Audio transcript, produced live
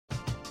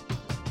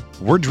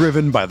We're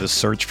driven by the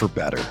search for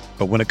better.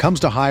 But when it comes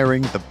to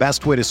hiring, the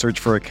best way to search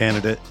for a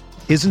candidate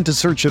isn't to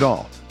search at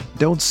all.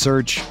 Don't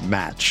search,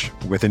 match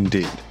with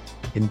Indeed.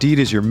 Indeed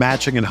is your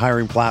matching and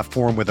hiring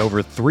platform with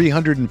over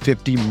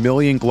 350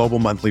 million global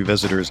monthly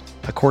visitors,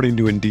 according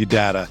to Indeed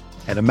data,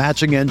 and a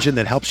matching engine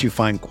that helps you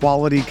find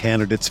quality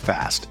candidates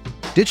fast.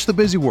 Ditch the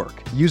busy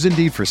work. Use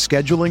Indeed for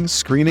scheduling,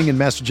 screening, and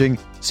messaging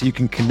so you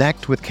can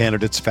connect with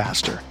candidates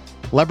faster.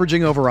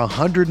 Leveraging over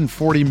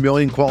 140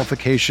 million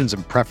qualifications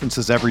and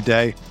preferences every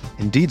day,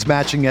 Indeed's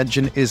matching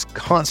engine is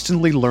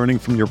constantly learning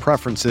from your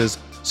preferences,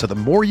 so the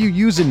more you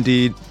use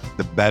Indeed,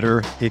 the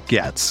better it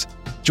gets.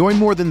 Join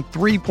more than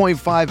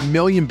 3.5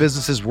 million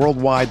businesses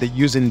worldwide that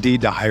use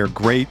Indeed to hire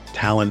great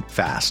talent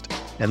fast.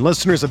 And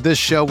listeners of this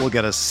show will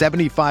get a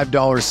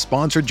 $75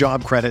 sponsored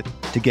job credit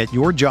to get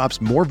your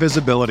jobs more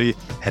visibility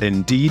at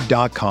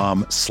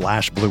Indeed.com/Blue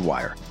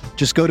Wire.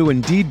 Just go to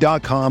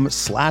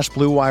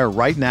Indeed.com/Blue Wire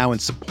right now and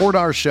support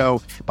our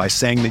show by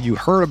saying that you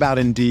heard about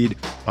Indeed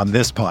on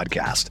this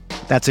podcast.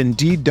 That's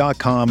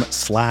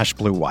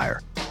Indeed.com/Blue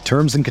Wire.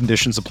 Terms and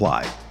conditions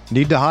apply.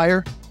 Need to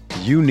hire?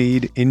 You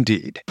need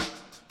Indeed.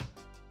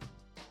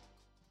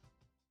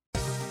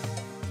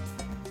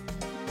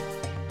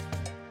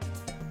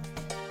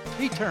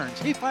 He turns,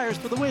 he fires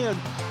for the win.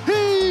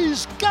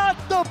 He's got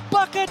the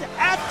bucket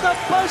at the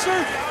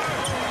buzzer.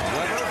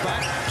 Weber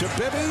back to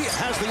Bibby,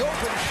 has the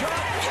open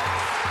shot.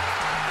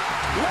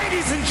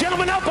 Ladies and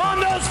gentlemen, up on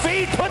those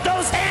feet, put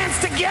those hands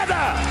together.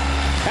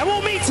 And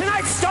we'll meet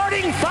tonight's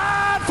starting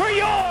five for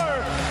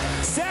your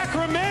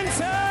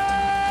Sacramento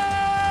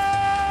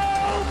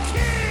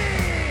Kings.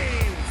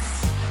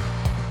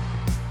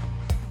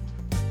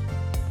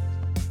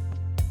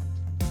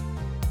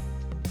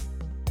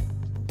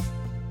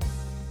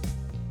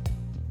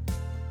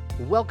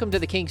 Welcome to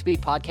the Kings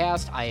Beat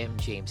podcast. I am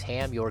James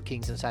Ham, your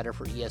Kings insider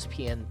for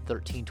ESPN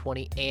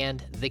 1320 and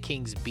the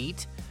Kings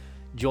Beat.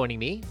 Joining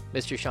me,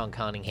 Mr. Sean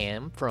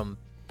Cunningham from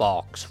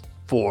Box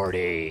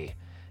 40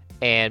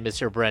 and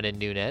Mr. Brennan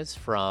Nunez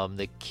from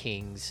the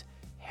Kings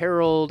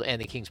Herald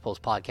and the Kings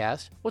Post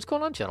podcast. What's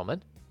going on,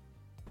 gentlemen?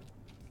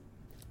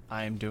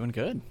 I am doing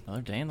good.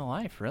 Another day in the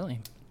life, really.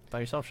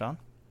 By yourself, Sean?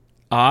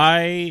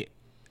 I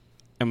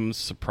am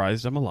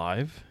surprised I'm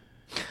alive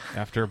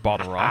after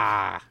Bottle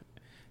Rock.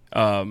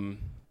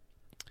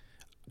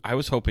 I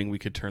was hoping we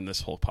could turn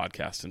this whole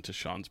podcast into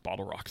Sean's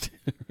Bottle Rock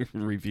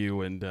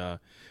review, and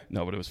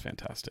no, but it was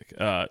fantastic.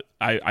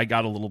 I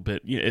got a little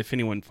bit, if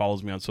anyone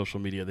follows me on social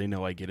media, they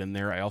know I get in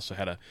there. I also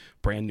had a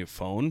brand new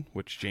phone,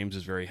 which James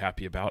is very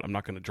happy about. I'm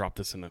not going to drop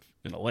this in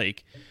a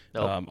lake,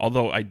 nope.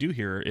 Although I do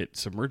hear it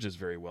submerges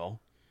very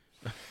well.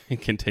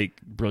 It can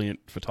take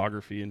brilliant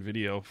photography and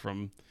video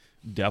from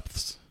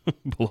depths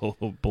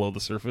below the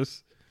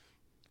surface.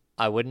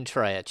 I wouldn't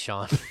try it,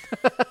 Sean.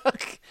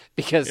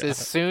 Because as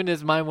soon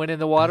as mine went in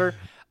the water,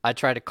 I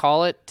tried to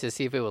call it to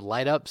see if it would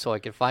light up so I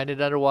could find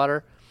it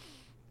underwater.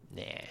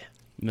 Nah.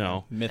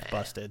 No. Myth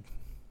busted.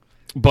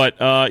 But,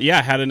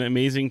 yeah, had an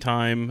amazing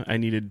time. I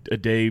needed a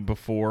day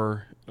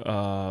before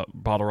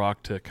Bottle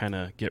Rock to kind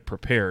of get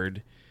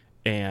prepared,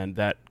 and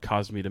that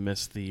caused me to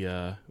miss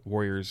the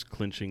Warriors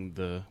clinching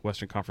the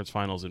Western Conference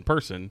Finals in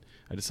person.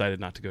 I decided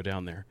not to go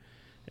down there.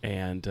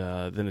 And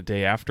then a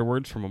day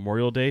afterwards for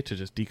Memorial Day to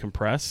just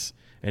decompress.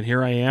 And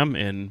here I am,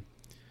 and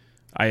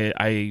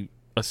I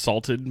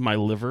assaulted my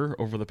liver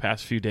over the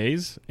past few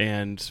days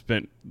and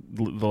spent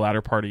the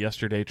latter part of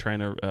yesterday trying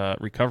to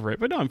recover it.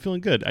 But no, I'm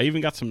feeling good. I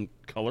even got some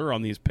color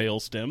on these pale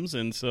stems,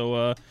 and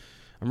so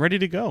I'm ready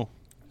to go.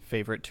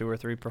 Favorite 2 or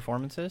 3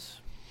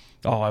 performances?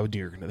 Oh,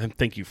 dear.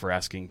 Thank you for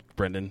asking,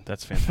 Brendan.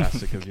 That's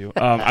fantastic of you.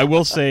 I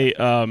will say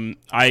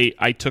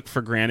I took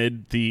for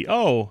granted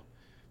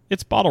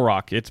it's Bottle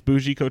Rock. It's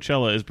bougie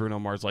Coachella, as Bruno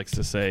Mars likes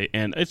to say.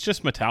 And it's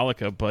just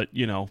Metallica, but,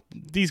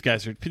 these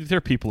guys, their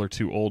people are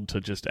too old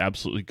to just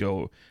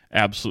go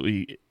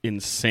absolutely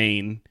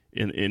insane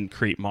and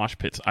create mosh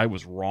pits. I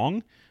was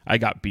wrong. I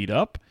got beat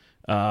up.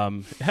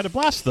 Had a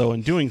blast, though,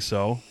 in doing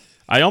so.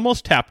 I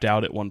almost tapped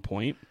out at one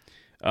point.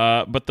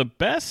 But the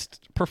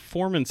best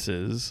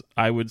performances,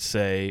 I would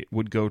say,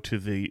 would go to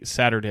the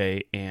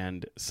Saturday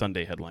and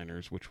Sunday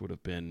headliners, which would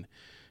have been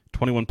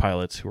 21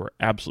 Pilots, who are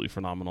absolutely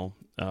phenomenal.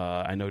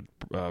 I know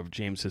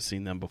James has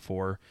seen them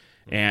before.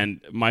 And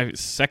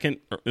it's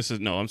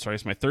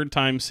my third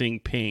time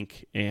seeing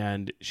Pink,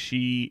 and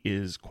she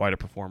is quite a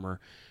performer.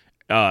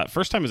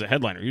 First time as a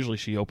headliner. Usually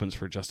she opens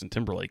for Justin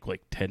Timberlake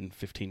like 10,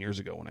 15 years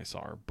ago when I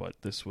saw her. But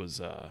this was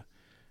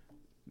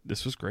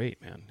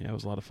great, man. Yeah, it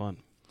was a lot of fun.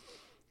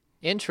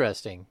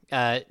 Interesting.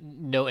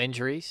 No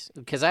injuries?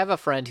 Because I have a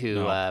friend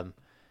who,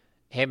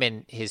 him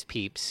and his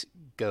peeps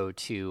go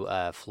to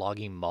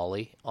Flogging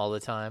Molly all the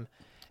time.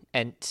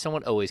 And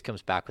someone always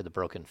comes back with a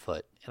broken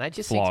foot. And I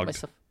just think to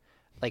myself,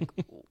 like,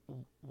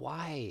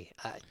 why?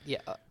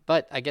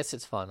 But I guess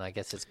it's fun. I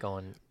guess it's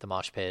going the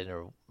mosh pit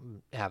or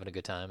having a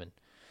good time and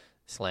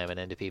slamming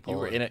into people.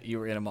 You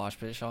were in a mosh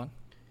pit, Sean?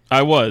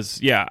 I was.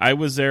 Yeah, I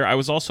was there. I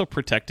was also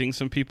protecting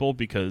some people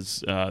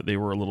because they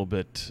were a little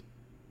bit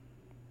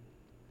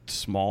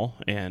small.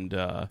 And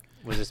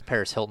was this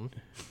Paris Hilton?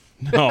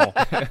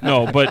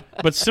 No,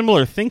 but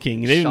similar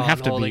thinking. They didn't Sean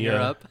have to holding be. her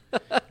up.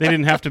 They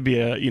didn't have to be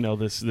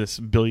this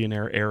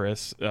billionaire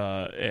heiress.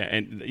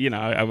 And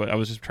I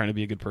was just trying to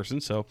be a good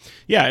person. So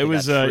yeah, it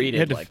was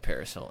treated like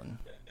Paris Hilton.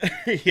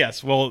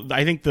 Yes. Well,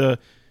 I think to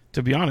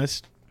be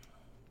honest,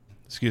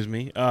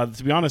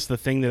 the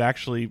thing that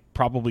actually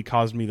probably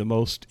caused me the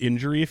most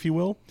injury, if you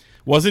will,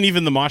 wasn't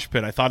even the mosh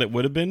pit. I thought it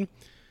would have been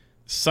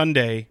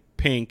Sunday.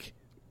 Pink.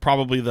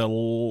 Probably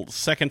the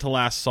second to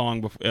last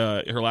song.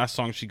 Her last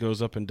song, she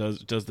goes up and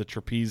does the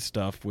trapeze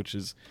stuff, which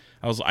is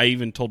I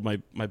even told my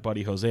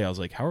buddy Jose, I was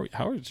like,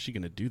 how is she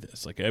going to do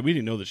this? Like, we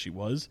didn't know that she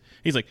was.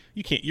 He's like,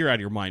 you can't. You're out of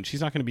your mind.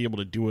 She's not going to be able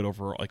to do it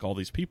over like all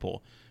these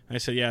people. And I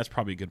said, yeah, that's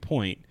probably a good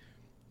point.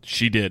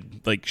 She did.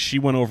 Like, she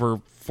went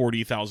over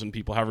 40,000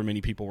 people, however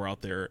many people were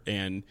out there,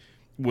 and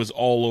was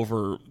all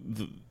over.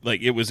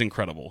 It was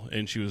incredible,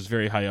 and she was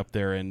very high up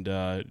there and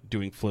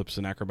doing flips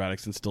and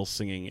acrobatics and still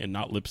singing and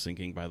not lip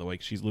syncing, by the way.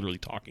 'Cause she's literally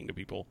talking to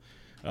people.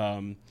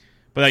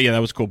 But yeah, that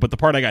was cool. But the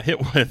part I got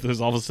hit with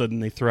was all of a sudden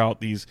they threw out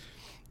these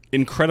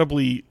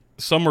incredibly,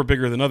 some are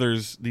bigger than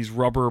others, these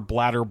rubber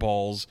bladder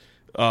balls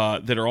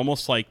that are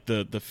almost like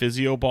the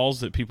physio balls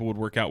that people would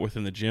work out with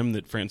in the gym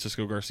that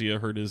Francisco Garcia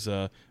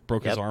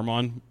broke his arm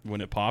on when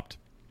it popped.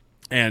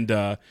 And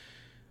all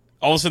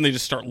of a sudden they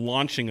just start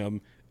launching them.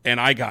 And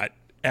I got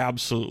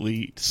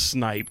absolutely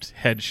sniped,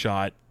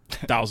 headshot,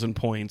 1,000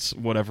 points,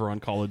 whatever on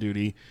Call of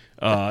Duty.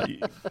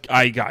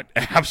 I got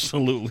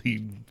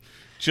absolutely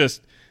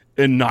just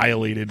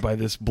annihilated by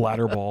this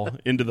bladder ball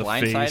into the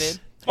face.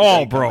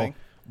 Oh,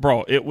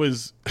 bro, it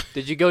was.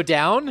 Did you go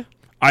down?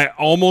 I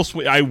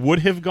would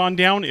have gone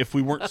down if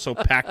we weren't so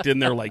packed in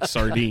there like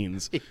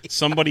sardines.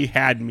 Somebody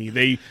had me.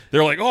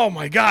 They're like, oh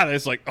my God.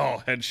 It's like,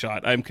 oh,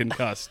 headshot. I'm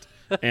concussed.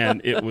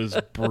 And it was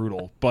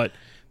brutal. But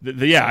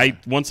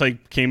once I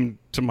came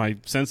to my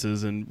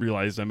senses and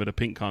realized I'm at a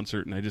Pink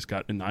concert and I just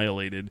got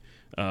annihilated,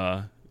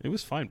 it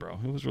was fine, bro.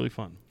 It was really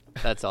fun.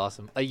 That's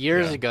awesome.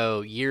 Years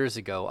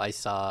ago, I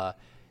saw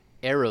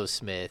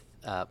Aerosmith,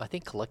 I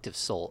think Collective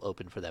Soul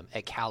opened for them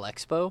at Cal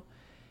Expo,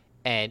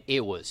 and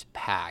it was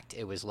packed.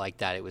 It was like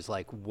that. It was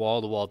like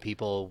wall-to-wall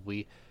people.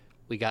 We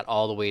got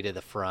all the way to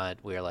the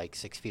front. We were like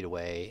 6 feet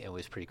away. It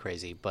was pretty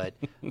crazy. But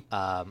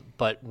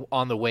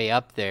on the way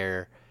up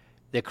there,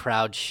 the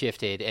crowd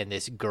shifted, and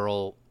this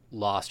girl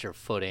lost her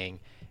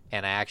footing,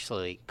 and I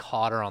actually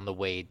caught her on the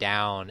way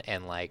down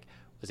and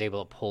was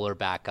able to pull her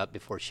back up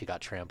before she got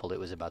trampled. It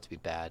was about to be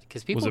bad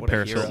because people. Was it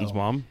Paris Hilton's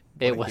mom?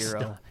 It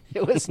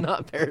was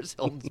not Paris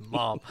Hilton's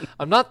mom.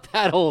 I'm not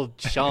that old,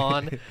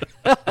 Sean.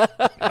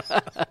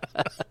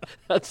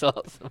 That's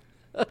awesome.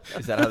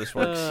 Is that how this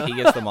works? He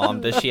gets the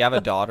mom. Does she have a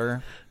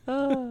daughter?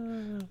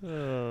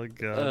 Oh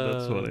God,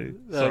 that's funny.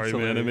 Sorry,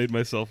 man. I made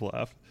myself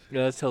laugh.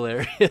 That's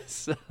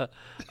hilarious.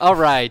 All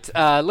right,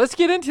 let's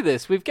get into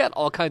this. We've got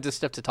all kinds of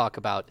stuff to talk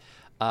about.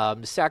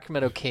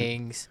 Sacramento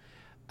Kings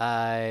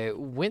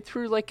went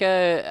through like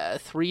a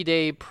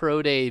 3-day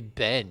pro day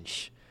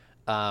bench.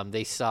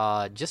 They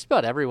saw just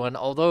about everyone,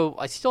 although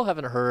I still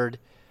haven't heard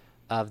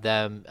of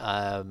them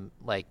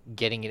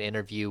getting an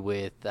interview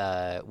with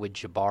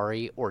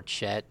Jabari or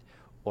Chet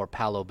or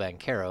Paolo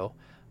Banchero.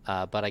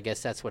 But I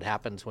guess that's what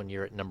happens when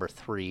you're at number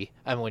 3.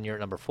 When you're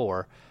at number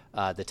 4.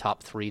 The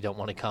top 3 don't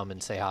want to come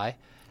and say hi.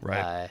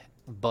 Right.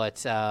 But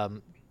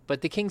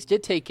the Kings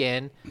did take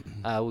in.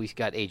 We've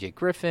got AJ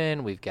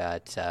Griffin. We've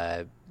got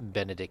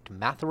Benedict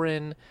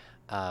Mathurin.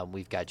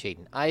 We've got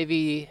Jaden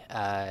Ivey.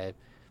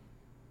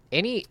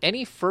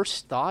 Any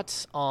first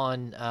thoughts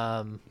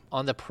on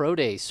the pro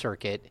day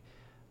circuit?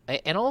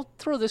 And I'll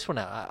throw this one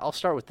out. I'll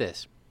start with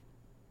this.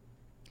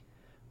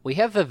 We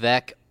have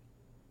Vivek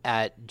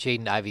at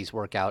Jaden Ivey's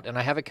workout, and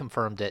I haven't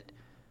confirmed it.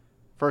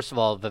 First of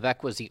all,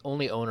 Vivek was the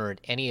only owner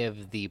at any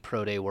of the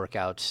pro day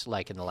workouts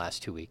in the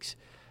last 2 weeks.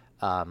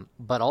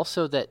 But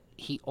also that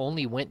he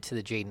only went to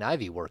the Jaden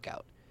Ivey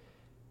workout.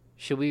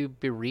 Should we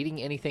be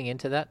reading anything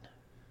into that?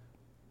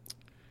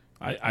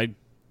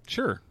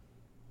 Sure.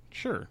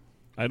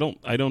 I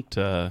don't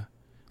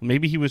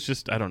maybe he was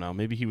just, I don't know,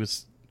 maybe he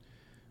was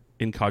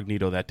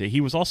incognito that day. He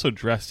was also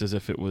dressed as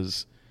if it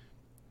was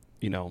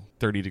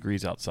 30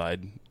 degrees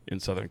outside in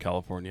Southern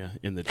California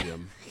in the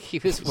gym. He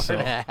was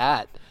wearing a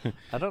hat.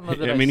 I don't know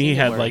that he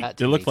had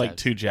it looked like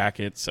 2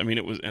 jackets. I mean,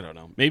 it was, I don't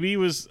know. Maybe he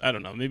was, I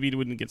don't know. Maybe he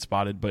wouldn't get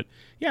spotted, but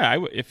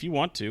yeah, if you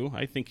want to,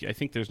 I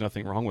think there's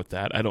nothing wrong with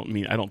that. I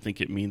don't think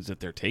it means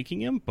that they're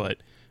taking him, but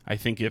I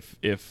think if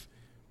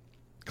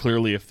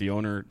the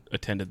owner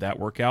attended that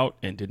workout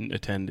and didn't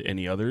attend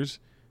any others,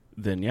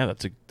 then yeah,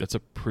 that's a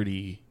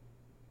pretty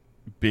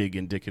big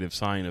indicative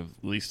sign of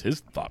at least his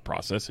thought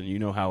process,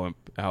 and how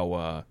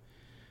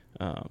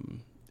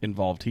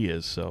involved he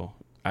is. So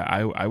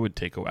I would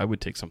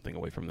take something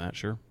away from that.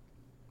 Sure.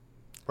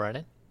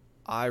 Brandon?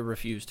 I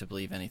refuse to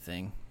believe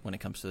anything when it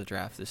comes to the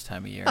draft this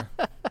time of year.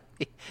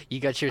 You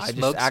got your I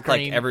smoke just act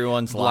screen like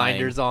everyone's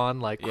blinders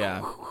lying. on,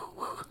 yeah.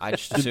 I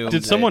just assume.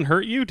 Did someone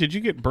hurt you? Did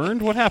you get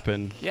burned? What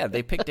happened? Yeah,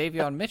 they picked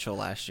Davion Mitchell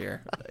last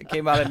year. It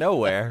came out of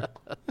nowhere.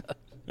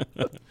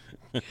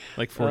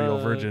 Like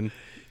 40-year-old virgin.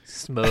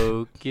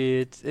 Smoke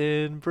it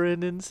in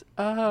Brendan's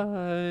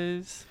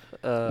eyes.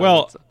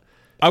 Well,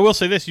 I will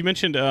say this. You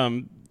mentioned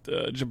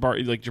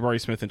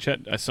Jabari Smith and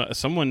Chet.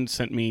 Someone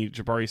sent me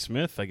Jabari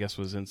Smith, I guess,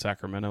 was in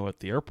Sacramento at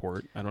the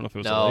airport. I don't know if it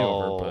was a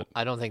layover, but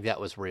I don't think that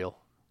was real.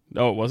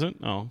 Oh, it wasn't?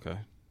 Oh, okay.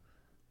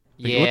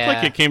 Yeah. It looked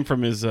like it came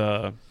from his...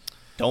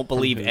 Don't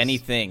believe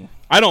anything.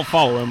 I don't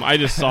follow him. I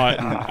just saw it.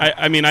 And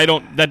I mean, I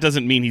don't... That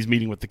doesn't mean he's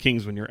meeting with the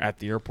Kings when you're at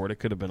the airport. It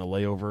could have been a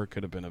layover. It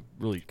could have been a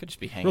Could just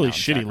be hanging really out in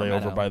shitty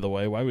Sacramento. layover, by the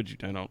way. Why would you...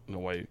 I don't know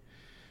why...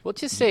 Well,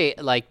 just say,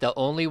 like, the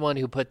only one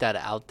who put that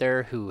out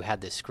there, who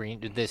had the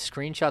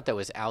screenshot that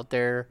was out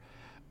there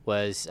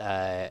was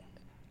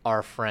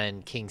our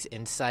friend King's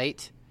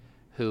Insight,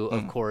 who,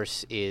 of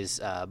course,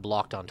 is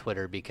blocked on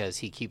Twitter because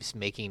he keeps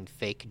making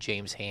fake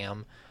James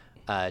Ham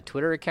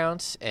Twitter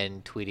accounts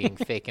and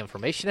tweeting fake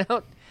information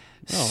out.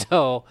 Oh.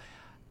 So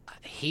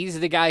he's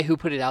the guy who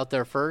put it out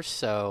there first.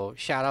 So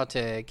shout out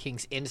to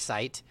King's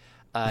Insight.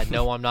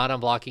 No, I'm not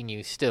unblocking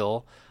you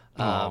still.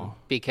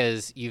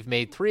 Because you've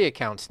made 3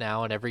 accounts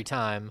now, and every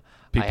time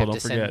People I have don't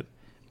to forget. send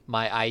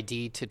my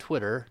ID to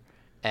Twitter,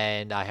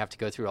 and I have to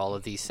go through all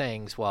of these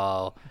things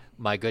while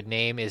my good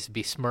name is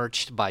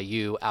besmirched by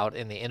you out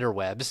in the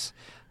interwebs.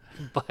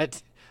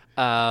 But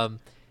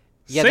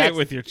Say it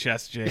with your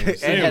chest,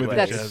 James. Say it with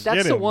your chest. that's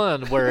Get the him.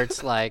 one where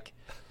it's like,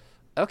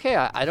 okay,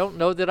 I don't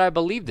know that I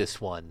believe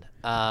this one.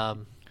 Yeah,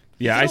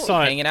 I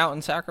saw it. Hanging out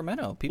in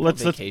Sacramento. People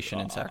vacation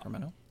in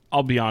Sacramento.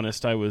 I'll be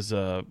honest. I was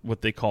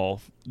what they call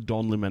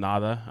Don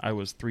Limonada. I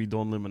was 3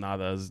 Don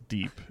Limonadas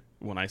deep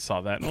when I saw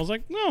that, and I was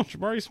like, "No,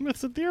 Jabari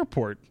Smith's at the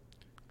airport."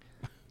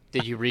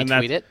 Did you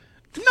retweet it?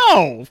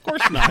 No, of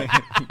course not.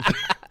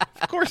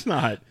 Of course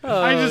not.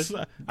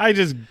 I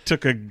just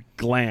took a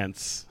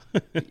glance.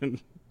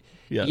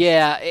 Yes.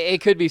 Yeah,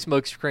 it could be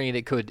smokescreen.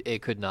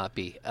 It could not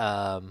be.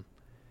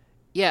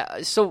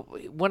 Yeah. So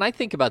when I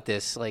think about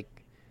this,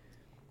 like,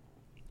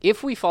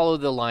 if we follow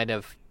the line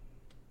of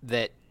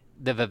that,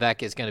 the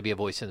Vivek is going to be a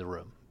voice in the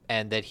room,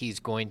 and that he's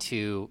going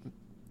to,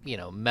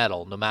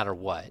 meddle no matter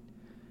what.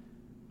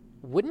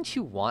 Wouldn't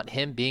you want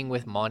him being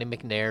with Monty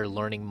McNair,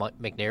 learning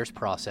McNair's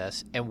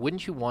process, and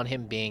wouldn't you want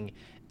him being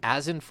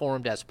as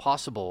informed as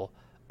possible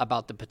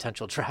about the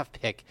potential draft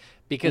pick?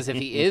 Because if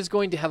he is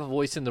going to have a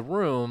voice in the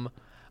room,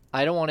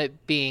 I don't want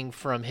it being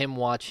from him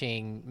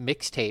watching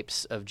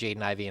mixtapes of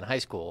Jaden Ivey in high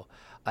school.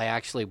 I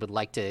actually would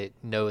like to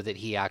know that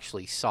he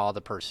actually saw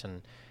the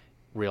person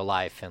real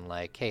life and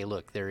like, hey,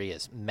 look, there he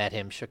is. Met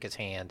him, shook his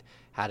hand,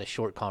 had a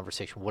short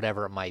conversation,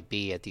 whatever it might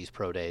be at these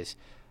pro days.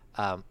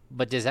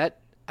 But does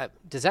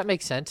that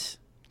make sense?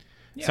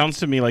 Yeah. Sounds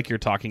to me like you're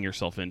talking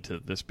yourself into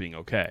this being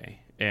okay.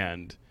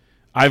 And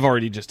I've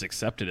already just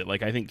accepted it.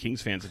 Like, I think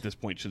Kings fans at this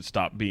point should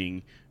stop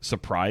being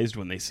surprised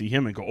when they see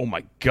him and go, oh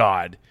my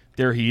God,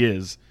 there he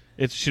is.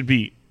 It should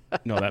be,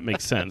 no, that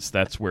makes sense.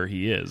 That's where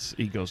he is.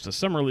 He goes to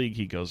Summer League.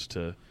 He goes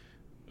to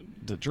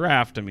the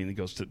draft. I mean,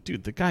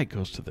 the guy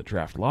goes to the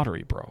draft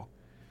lottery, bro.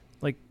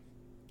 Like,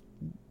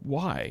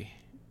 why?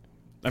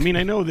 I mean,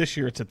 I know this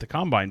year it's at the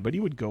Combine, but he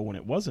would go when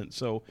it wasn't.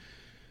 So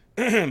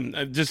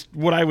just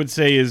what I would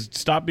say is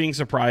stop being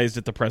surprised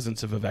at the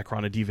presence of Vivek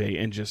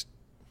Ranadive and just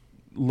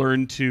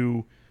learn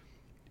to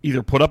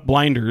either put up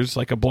blinders,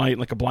 like a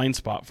blind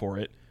spot for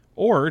it,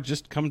 or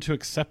just come to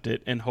accept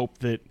it and hope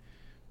that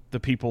the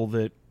people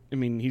that, I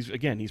mean,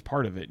 he's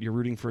part of it. You're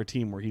rooting for a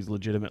team where he's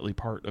legitimately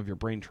part of your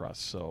brain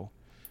trust, so...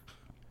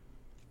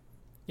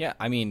 Yeah,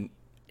 I mean,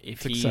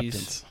 if it's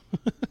acceptance.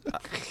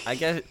 I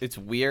guess it's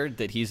weird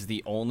that he's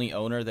the only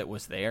owner that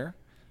was there,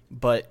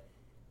 but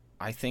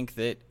I think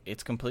that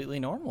it's completely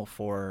normal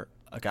for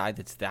a guy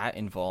that's that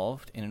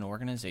involved in an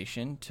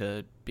organization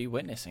to be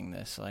witnessing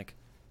this. Like,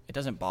 it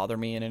doesn't bother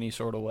me in any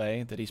sort of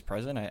way that he's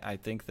present. I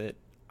think that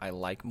I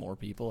like more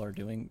people are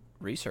doing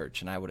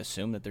research, and I would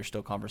assume that there's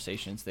still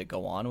conversations that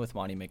go on with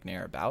Monty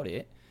McNair about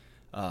it.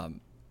 Yeah,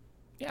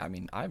 I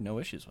mean, I have no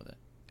issues with it.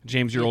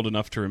 James, you're old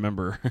enough to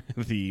remember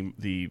the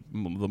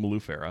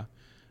Maloof era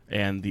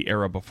and the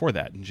era before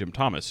that, and Jim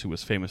Thomas, who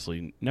was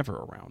famously never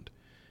around.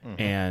 Mm-hmm.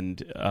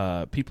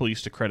 And people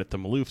used to credit the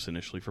Maloofs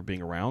initially for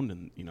being around,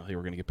 and they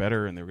were going to get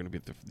better, and they were going to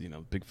be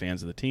big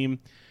fans of the team.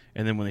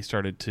 And then when they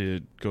started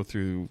to go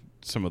through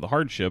some of the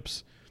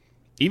hardships,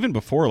 even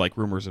before like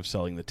rumors of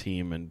selling the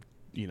team and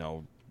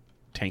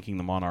tanking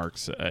the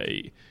Monarchs,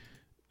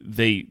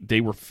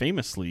 they were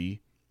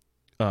famously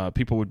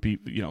people would be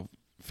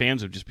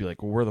fans would just be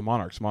like, well, where are the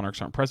Monarchs? Monarchs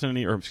aren't present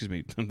anymore. Or excuse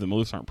me, the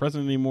Maloofs aren't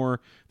present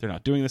anymore. They're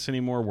not doing this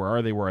anymore. Where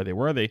are they? Where are they?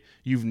 Where are they?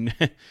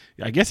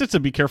 I guess it's a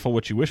be careful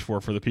what you wish for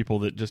the people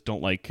that just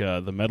don't like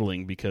the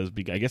meddling, because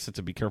I guess it's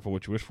a be careful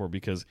what you wish for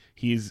because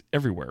he's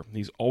everywhere.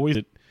 He's always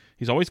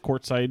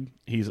courtside.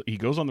 He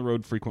goes on the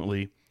road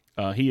frequently.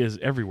 He is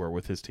everywhere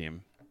with his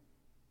team.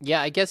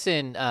 Yeah, I guess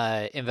in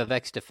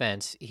Vivek's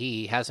defense,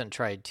 he hasn't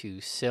tried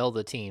to sell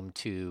the team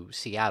to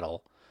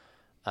Seattle.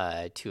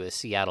 To a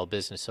Seattle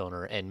business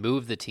owner and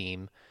move the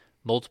team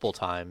multiple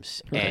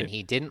times, right. And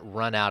he didn't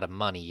run out of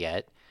money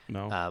yet.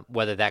 No.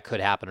 Whether that could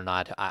happen or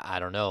not, I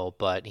don't know,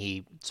 but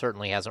he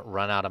certainly hasn't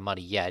run out of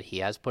money yet. He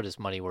has put his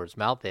money where his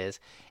mouth is,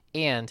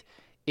 and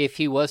if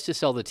he was to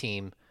sell the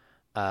team,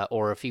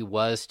 or if he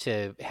was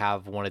to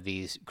have one of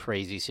these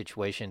crazy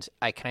situations,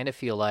 I kind of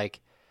feel like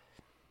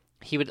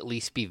he would at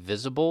least be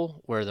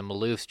visible, where the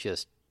Maloofs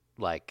just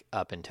like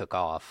up and took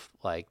off.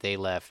 Like they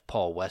left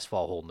Paul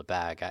Westphal holding the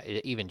bag.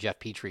 Even Jeff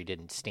Petrie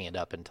didn't stand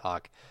up and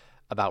talk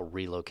about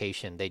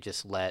relocation. They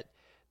just let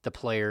the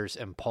players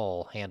and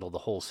Paul handle the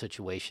whole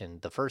situation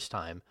the first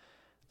time.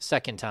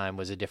 Second time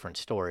was a different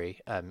story.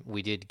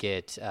 We did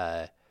get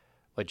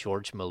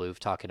George Maloof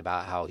talking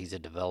about how he's a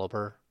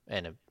developer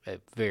and a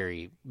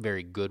very,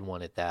 very good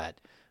one at that,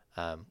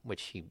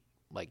 which he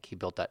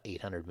built that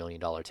 $800 million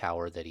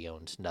tower that he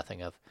owns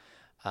nothing of,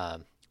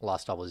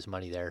 lost all his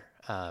money there.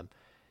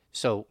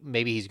 So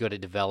maybe he's good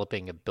at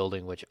developing a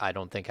building, which I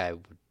don't think I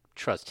would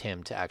trust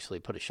him to actually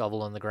put a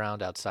shovel in the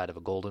ground outside of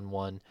a golden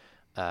one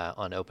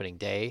on opening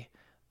day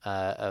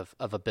of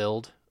a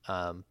build.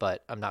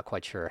 But I'm not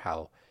quite sure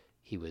how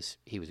he was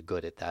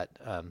good at that.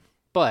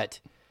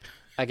 But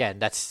again,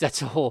 that's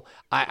a whole.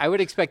 I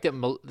would expect that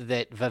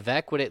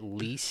Vivek would at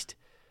least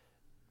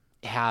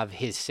have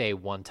his say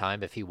one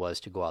time if he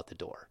was to go out the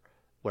door,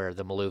 where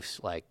the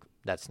Maloofs, like,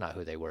 that's not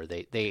who they were.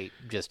 They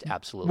just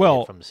absolutely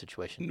hid from the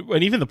situation.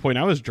 And even the point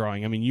I was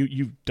drawing, I mean,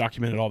 you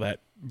documented all that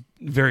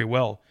very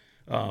well.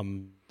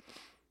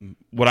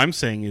 What I'm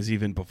saying is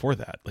even before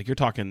that, like you're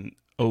talking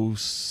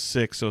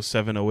 06,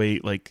 07,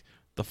 08, like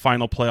the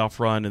final playoff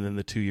run and then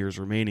the 2 years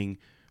remaining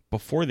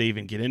before they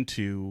even get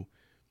into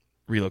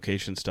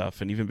relocation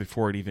stuff, and even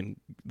before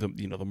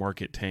the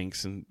market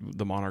tanks and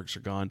the Monarchs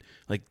are gone,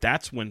 like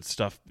that's when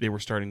stuff they were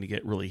starting to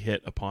get really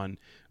hit upon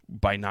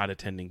by not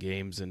attending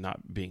games and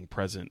not being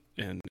present.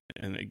 And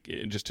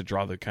just to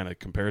draw the kind of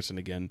comparison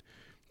again,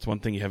 it's one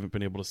thing you haven't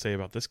been able to say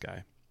about this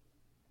guy.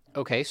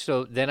 Okay,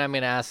 so then I'm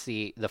going to ask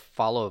the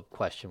follow-up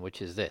question,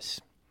 which is this.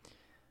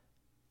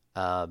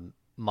 Monty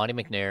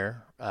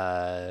McNair,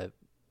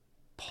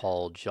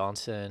 Paul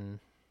Johnson.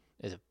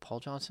 Is it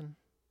Paul Johnson?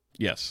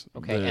 Yes.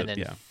 Okay, and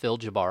then Phil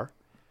Jabbar.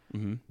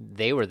 Mm-hmm.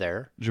 They were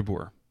there.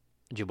 Jabbour.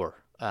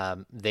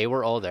 They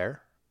were all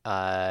there.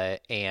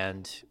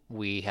 And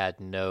we had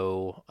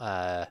no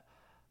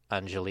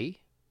Anjali,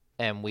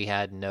 and we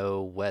had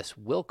no Wes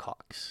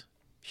Wilcox.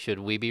 Should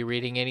we be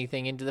reading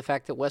anything into the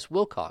fact that Wes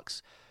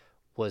Wilcox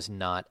was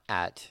not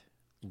at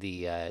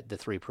the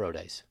 3 pro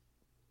days?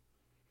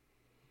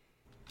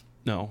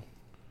 No.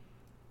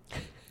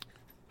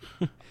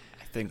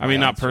 think. I mean,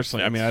 not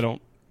personally. I mean, I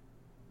don't.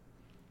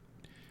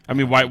 I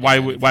mean,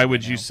 why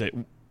would you say?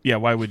 Yeah,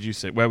 why would you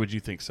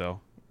think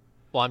so?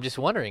 Well, I'm just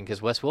wondering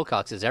because Wes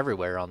Wilcox is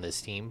everywhere on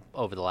this team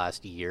over the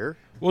last year.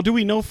 Well, do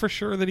we know for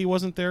sure that he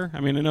wasn't there?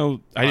 I mean, I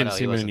know I didn't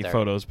see him in any there.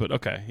 photos, but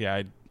okay,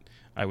 yeah,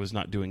 I was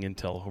not doing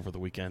intel over the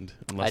weekend.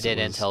 I did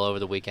intel over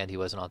the weekend. He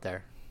was not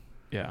there.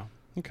 Yeah.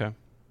 Okay.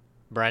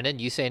 Brandon,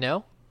 you say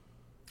no?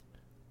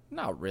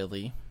 Not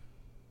really.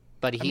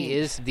 But he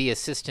is the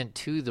assistant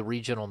to the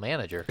regional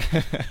manager.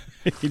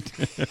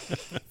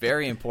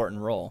 Very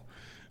important role.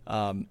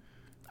 I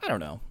don't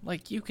know.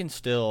 Like, you can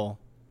still...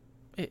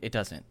 It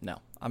doesn't. No.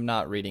 I'm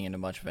not reading into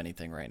much of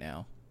anything right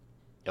now.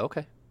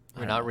 Okay.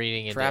 We're not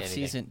reading into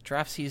anything.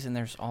 Draft season,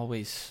 there's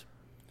always...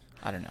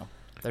 I don't know.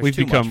 There's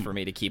too much for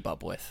me to keep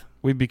up with.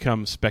 We've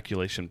become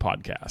speculation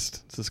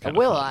podcast. This is kind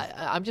of fun.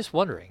 I'm just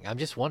wondering.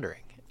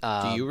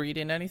 Do you read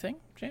into anything,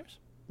 James?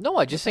 No,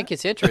 I just think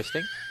it's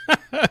interesting.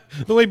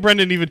 The way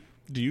Brendan even...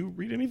 Do you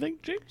read anything,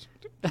 James?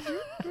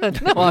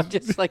 No, I'm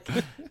just like...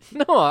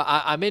 No,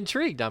 I'm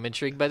intrigued. I'm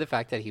intrigued by the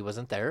fact that he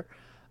wasn't there.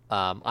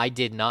 I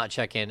did not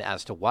check in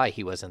as to why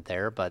he wasn't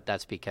there, but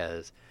that's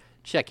because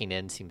checking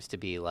in seems to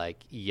be like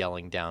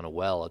yelling down a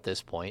well at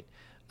this point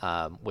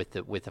with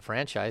the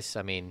franchise.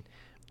 I mean,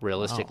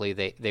 realistically,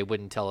 they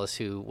wouldn't tell us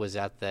who was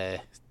at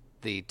the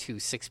 2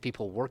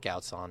 6-people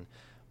workouts on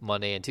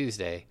Monday and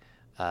Tuesday,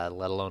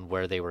 let alone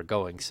where they were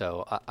going.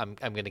 So I'm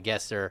going to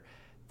guess they're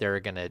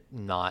going to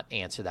not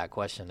answer that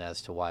question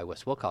as to why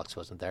Wes Wilcox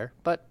wasn't there.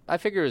 But I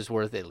figure it was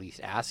worth at least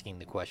asking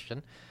the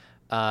question.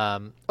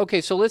 Okay,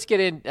 so let's get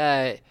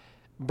in.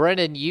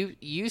 Brendan,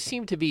 you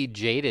seem to be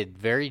jaded.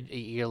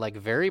 You're like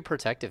very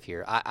protective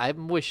here.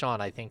 I'm with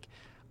Sean. I think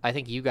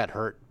you got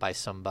hurt by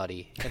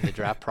somebody in the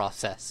draft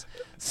process.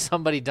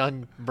 Somebody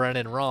done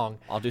Brendan wrong.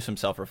 I'll do some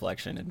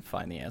self-reflection and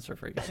find the answer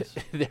for you guys.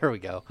 There we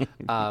go.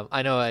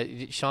 I know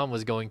Sean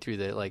was going through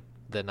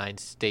the 9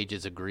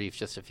 stages of grief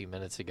just a few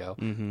minutes ago.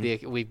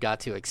 Mm-hmm. We've got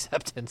to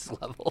acceptance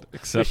level.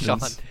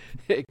 Acceptance.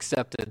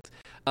 Acceptance.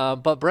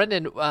 But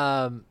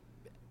Brendan,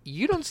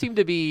 you don't seem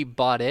to be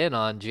bought in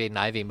on Jaden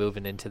Ivey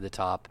moving into the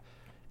top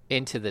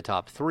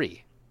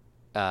 3.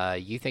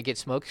 You think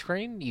it's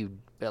smokescreen?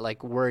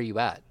 Where are you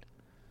at?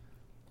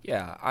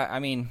 Yeah, I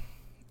mean,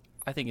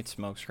 I think it's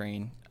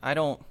smokescreen.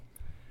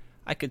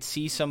 I could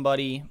see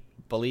somebody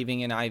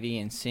believing in Ivy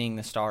and seeing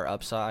the star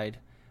upside.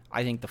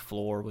 I think the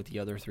floor with the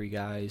other 3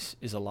 guys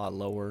is a lot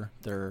lower.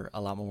 They're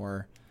a lot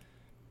more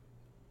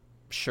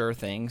sure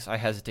things. I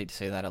hesitate to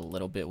say that a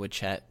little bit with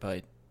Chet,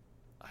 but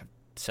I've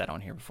said on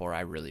here before,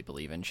 I really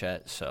believe in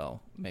Chet, so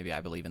maybe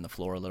I believe in the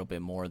floor a little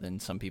bit more than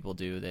some people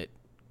do that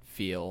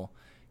feel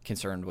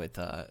concerned with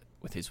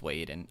with his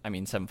weight, and I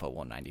mean 7'1",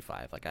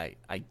 195. Like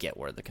I get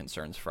where the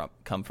concerns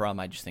come from.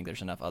 I just think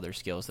there's enough other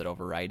skills that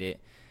override it.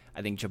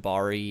 I think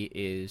Jabari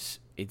is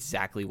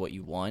exactly what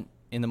you want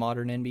in the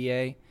modern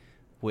NBA,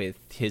 with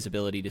his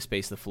ability to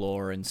space the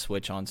floor and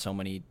switch on so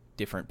many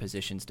different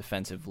positions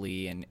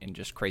defensively, and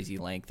just crazy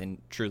length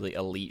and truly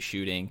elite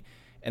shooting.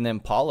 And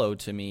then Paulo,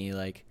 to me,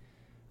 like,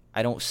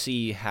 I don't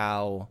see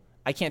how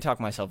I can't talk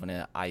myself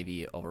into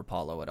Ivy over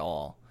Paulo at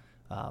all.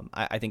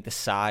 I think the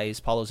size,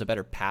 Paulo's a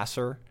better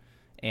passer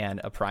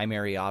and a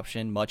primary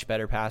option, much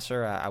better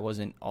passer. I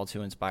wasn't all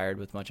too inspired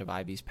with much of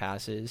Ivy's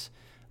passes,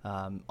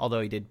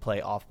 although he did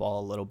play off ball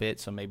a little bit,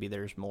 so maybe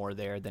there's more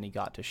there than he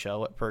got to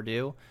show at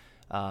Purdue.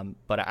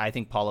 But I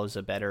think Paulo's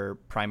a better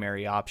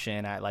primary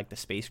option. I like the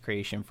space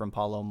creation from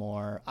Paulo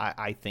more.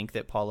 I think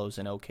that Paulo's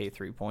an okay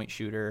three-point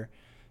shooter.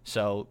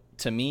 So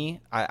to me,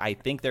 I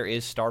think there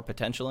is star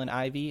potential in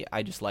Ivy.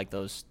 I just like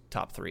those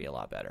top three a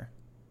lot better.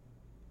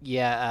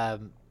 Yeah,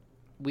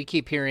 we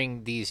keep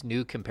hearing these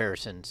new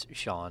comparisons,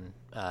 Sean.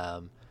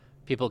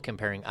 People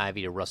comparing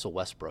Ivy to Russell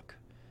Westbrook.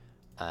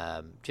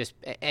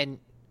 And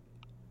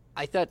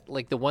I thought,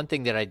 like, the one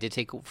thing that I did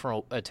took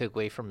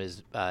away from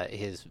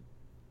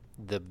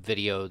the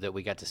video that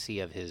we got to see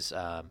of his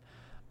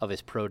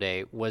pro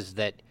day was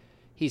that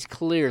he's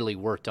clearly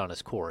worked on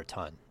his core a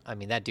ton. I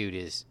mean, that dude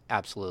is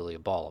absolutely a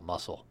ball of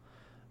muscle.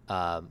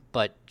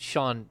 But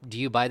Sean, do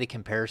you buy the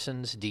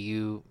comparisons? Do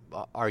you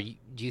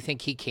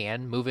think he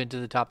can move into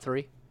the top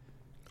three?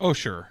 Oh,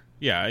 sure.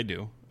 Yeah, I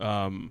do.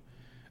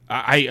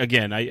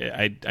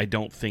 I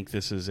don't think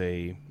this is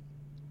I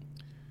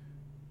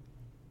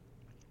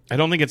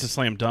don't think it's a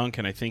slam dunk,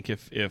 and I think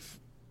if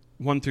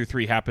 1 through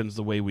 3 happens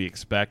the way we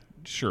expect,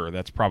 sure,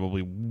 that's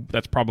probably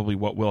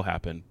what will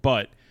happen.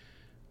 But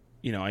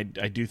I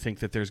do think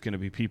that there's going to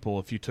be people,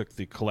 if you took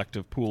the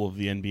collective pool of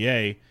the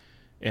NBA,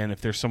 and if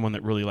there's someone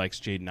that really likes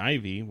Jaden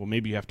Ivey, well,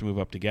 maybe you have to move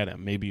up to get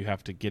him. Maybe you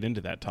have to get into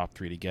that top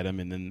 3 to get him,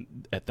 and then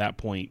at that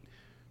point,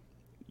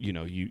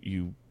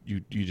 you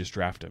just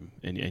draft him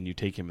and you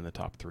take him in the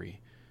top 3.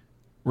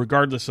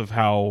 Regardless of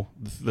how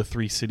the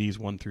 3 cities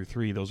 1 through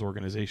 3, those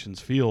organizations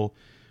feel,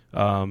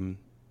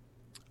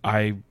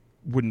 I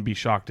wouldn't be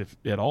shocked if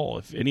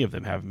any of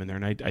them have him in there.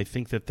 And I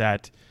think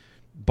that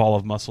ball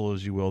of muscle,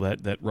 as you will,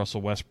 that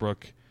Russell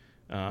Westbrook,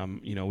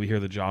 we hear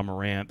the Ja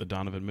Morant, the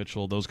Donovan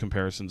Mitchell, those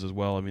comparisons as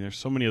well. I mean, there's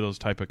so many of those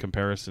type of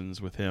comparisons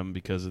with him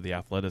because of the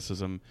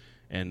athleticism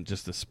and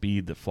just the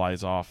speed that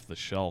flies off the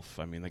shelf.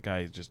 I mean, the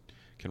guy just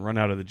can run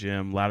out of the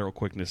gym. Lateral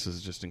quickness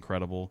is just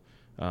incredible.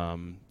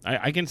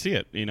 I can see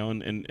it,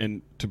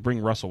 and to bring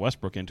Russell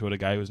Westbrook into it, a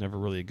guy who's never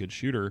really a good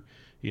shooter,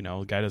 the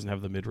guy doesn't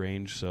have the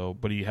mid-range,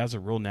 but he has a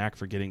real knack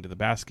for getting to the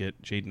basket.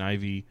 Jaden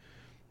Ivey,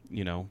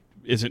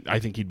 isn't. I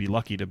think he'd be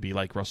lucky to be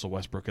like Russell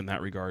Westbrook in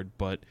that regard,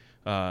 but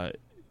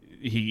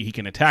he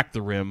can attack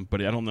the rim,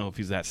 but I don't know if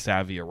he's that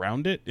savvy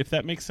around it, if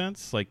that makes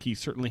sense. Like, he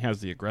certainly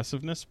has the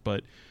aggressiveness,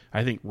 but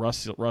I think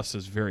Russ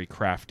is very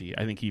crafty.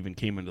 I think he even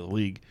came into the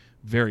league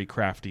very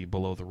crafty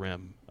below the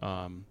rim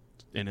and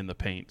in the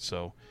paint.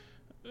 So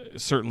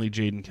certainly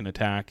Jaden can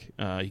attack.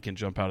 He can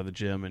jump out of the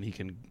gym, and he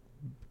can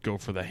go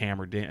for the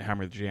hammer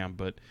jam.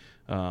 But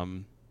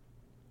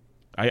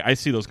I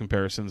see those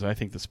comparisons. I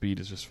think the speed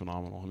is just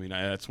phenomenal. I mean,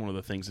 that's one of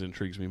the things that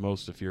intrigues me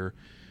most. If you're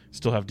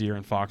still have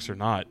De'Aaron Fox or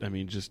not, I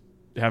mean, just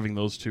having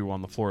those two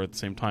on the floor at the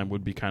same time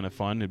would be kind of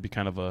fun. It'd be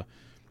kind of a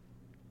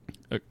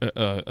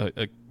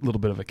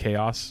little bit of a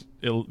chaos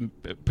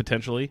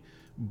potentially,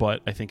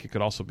 but I think it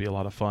could also be a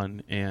lot of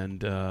fun. And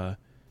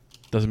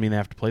doesn't mean they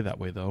have to play that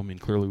way, though. I mean,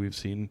 clearly we've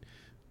seen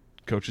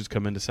coaches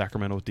come into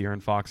Sacramento with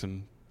De'Aaron Fox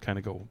and kind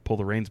of go pull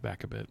the reins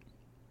back a bit.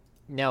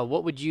 Now,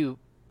 what would you?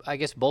 I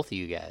guess both of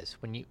you guys,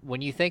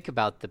 when you think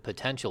about the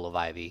potential of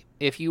Ivy,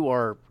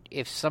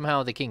 if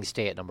somehow the Kings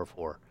stay at number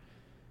 4,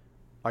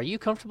 are you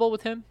comfortable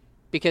with him?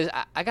 Because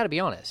I got to be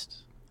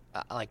honest,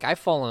 I've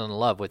fallen in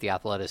love with the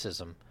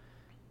athleticism,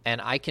 and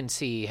I can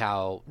see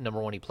how, number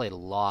one, he played a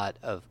lot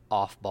of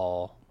off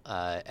ball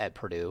at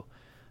Purdue.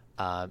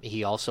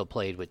 He also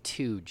played with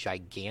 2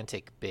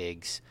 gigantic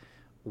bigs,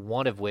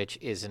 one of which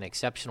is an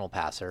exceptional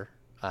passer,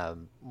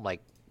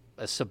 like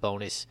a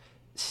Sabonis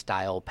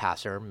style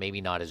passer,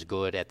 maybe not as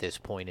good at this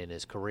point in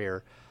his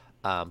career,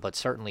 but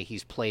certainly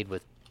he's played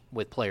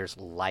with players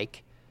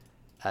like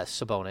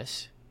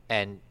Sabonis,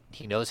 and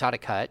he knows how to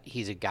cut.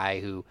 He's a guy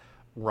who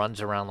runs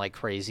around like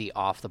crazy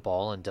off the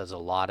ball and does a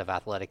lot of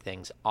athletic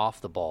things off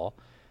the ball.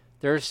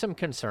 There are some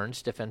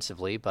concerns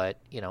defensively, but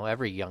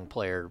every young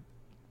player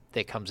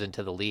that comes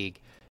into the league,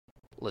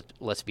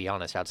 let's be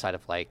honest, outside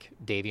of like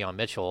Davion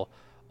Mitchell,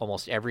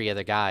 almost every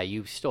other guy,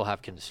 you still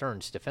have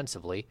concerns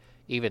defensively.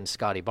 Even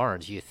Scotty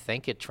Barnes, you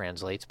think it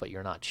translates, but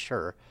you're not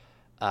sure.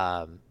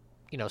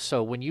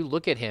 So when you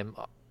look at him,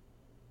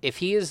 if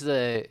he's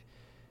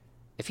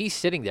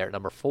sitting there at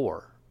number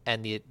 4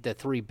 and the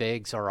 3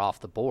 bigs are off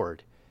the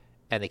board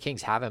and the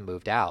Kings haven't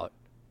moved out,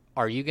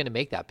 are you going to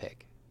make that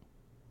pick?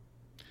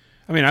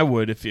 I mean, I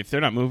would. If they're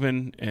not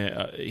moving,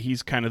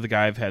 he's kind of the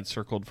guy I've had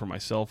circled for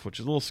myself, which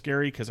is a little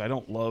scary because I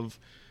don't love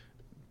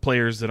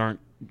players that aren't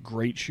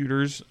great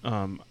shooters.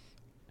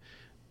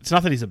 it's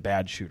not that he's a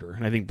bad shooter,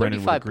 and I think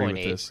Brendan would agree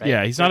with this. Right?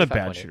 Yeah, he's not a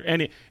bad shooter,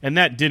 and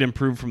that did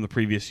improve from the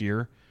previous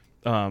year.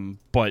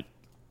 But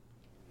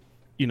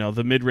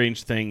the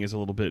mid-range thing is a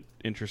little bit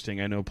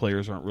interesting. I know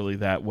players aren't really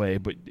that way,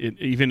 but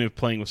even if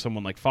playing with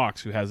someone like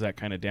Fox, who has that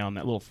kind of down,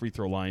 that little free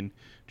throw line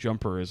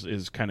jumper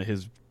is kind of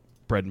his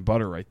bread and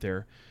butter right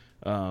there.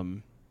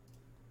 I'm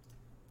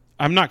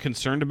not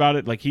concerned about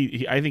it. Like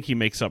I think he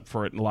makes up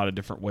for it in a lot of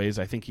different ways.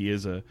 I think he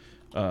is a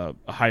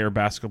higher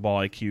basketball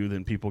IQ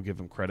than people give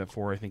him credit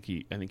for. I think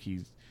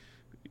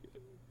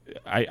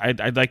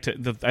I'd like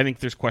to. I think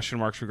there's question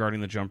marks regarding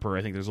the jumper.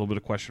 I think there's a little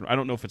bit of question. I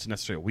don't know if it's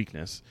necessarily a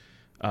weakness,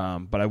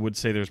 but I would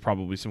say there's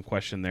probably some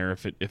question there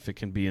if it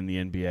can be in the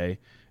NBA.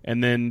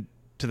 And then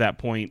to that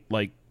point,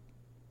 like,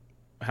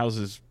 how's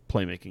his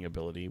playmaking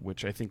ability,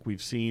 which I think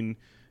we've seen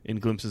in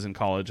glimpses in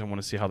college. I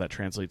want to see how that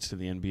translates to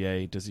the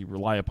NBA. Does he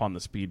rely upon the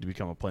speed to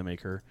become a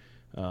playmaker?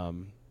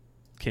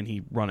 Can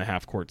he run a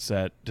half-court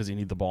set? Does he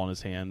need the ball in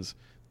his hands?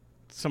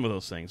 Some of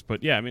those things.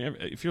 But, yeah, I mean,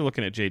 if you're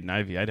looking at Jaden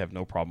Ivey, I'd have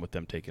no problem with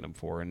them taking him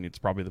for, and it's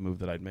probably the move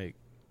that I'd make.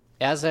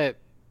 As a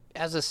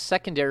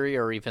secondary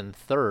or even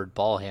third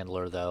ball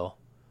handler, though,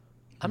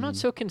 I'm not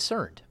so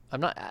concerned. I'm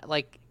not,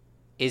 like,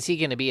 is he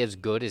going to be as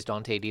good as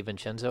Dante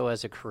DiVincenzo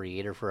as a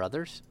creator for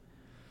others?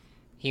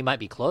 He might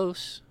be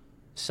close.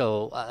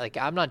 So,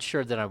 I'm not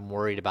sure that I'm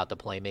worried about the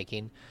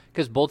playmaking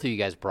because both of you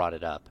guys brought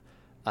it up.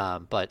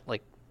 But,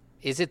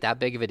 is it that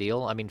big of a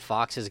deal? I mean,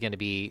 Fox is going to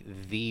be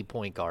the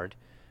point guard.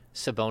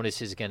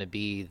 Sabonis is going to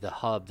be the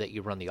hub that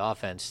you run the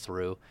offense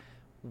through.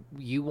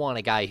 You want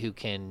a guy who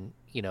can,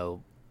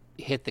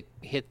 hit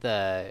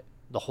the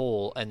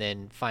hole and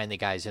then find the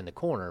guys in the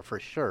corner for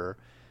sure.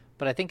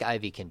 But I think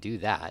Ivy can do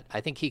that. I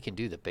think he can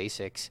do the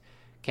basics.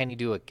 Can he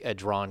do a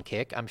drawn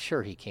kick? I'm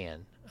sure he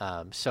can.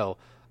 So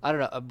I don't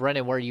know,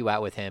 Brendan, where are you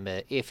at with him?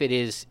 If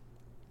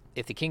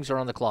the Kings are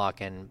on the clock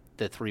and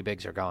the three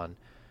bigs are gone,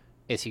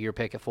 is he your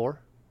pick at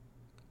 4?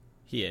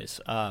 He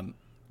is.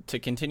 To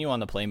continue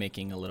on the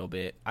playmaking a little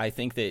bit, I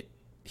think that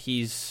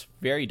he's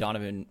very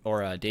Donovan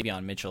or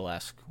Davion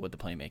Mitchell-esque with the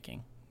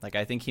playmaking. Like,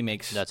 I think he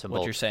makes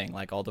what you're saying,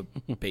 like all the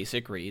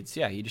basic reads.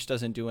 Yeah, he just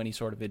doesn't do any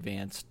sort of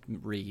advanced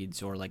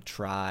reads or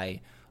try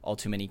all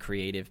too many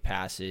creative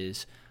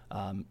passes.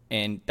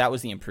 And that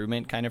was the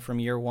improvement kind of from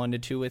year 1 to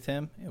 2 with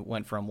him. It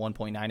went from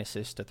 1.9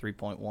 assists to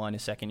 3.1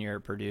 his second year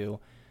at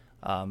Purdue.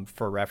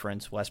 For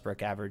reference,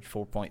 Westbrook averaged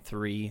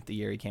 4.3 the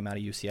year he came out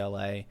of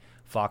UCLA.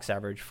 Fox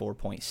averaged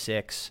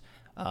 4.6.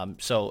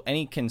 So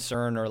any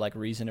concern or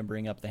reason to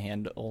bring up the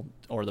handle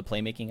or the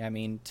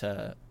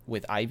playmaking,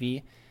 with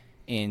Ivy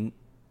in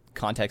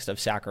context of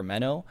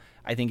Sacramento,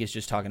 I think it's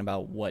just talking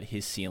about what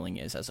his ceiling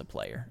is as a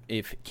player.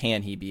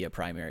 Can he be a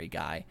primary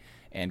guy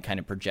and kind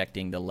of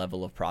projecting the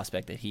level of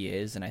prospect that he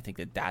is. And I think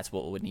that that's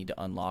what would need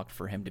to unlock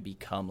for him to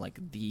become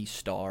the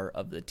star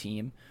of the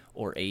team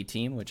or a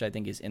team, which I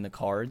think is in the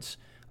cards.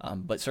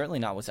 But certainly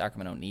not what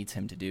Sacramento needs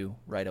him to do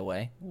right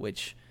away,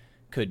 which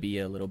could be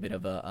a little bit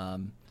of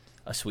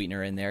a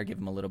sweetener in there, give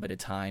him a little bit of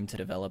time to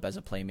develop as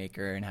a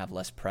playmaker and have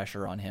less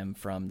pressure on him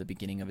from the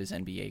beginning of his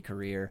NBA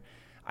career.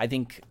 I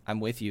think I'm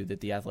with you that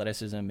the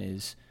athleticism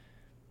is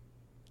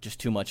just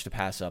too much to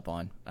pass up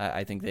on.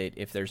 I think that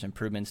if there's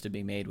improvements to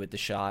be made with the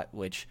shot,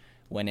 which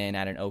went in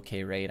at an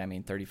okay rate,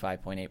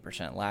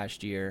 35.8%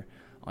 last year.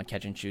 On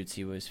catch and shoots,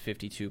 he was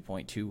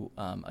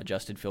 52.2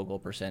 adjusted field goal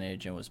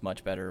percentage and was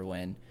much better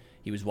when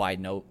he was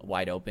wide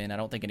open. I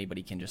don't think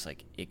anybody can just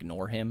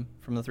ignore him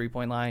from the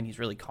three-point line. He's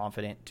really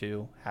confident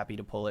too, happy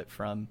to pull it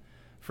from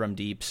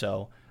deep.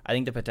 So I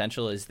think the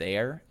potential is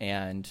there,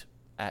 and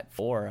at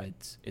 4,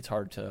 it's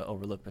hard to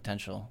overlook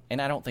potential.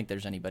 And I don't think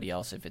there's anybody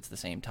else, if it's the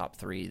same top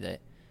 3, that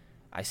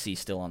I see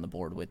still on the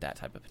board with that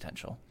type of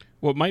potential.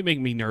 What might make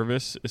me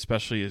nervous,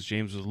 especially as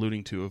James was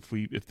alluding to, if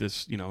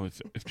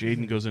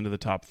Jaden goes into the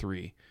top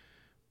 3,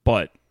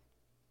 but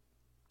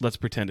let's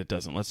pretend it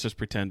doesn't. Let's just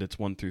pretend it's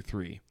 1 through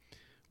 3.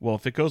 Well,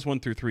 if it goes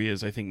 1 through 3,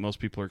 as I think most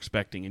people are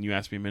expecting, and you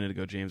asked me a minute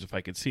ago, James, if I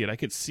could see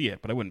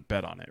it, but I wouldn't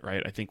bet on it,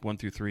 right? I think 1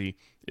 through 3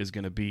 is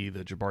going to be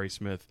the Jabari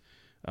Smith,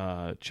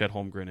 Chet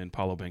Holmgren, and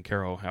Paolo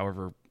Banchero.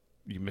 However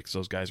you mix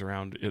those guys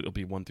around, it'll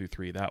be 1 through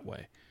 3 that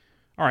way.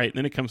 All right,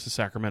 then it comes to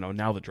Sacramento.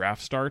 Now the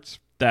draft starts.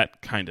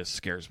 That kind of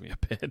scares me a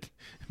bit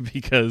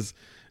because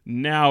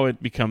now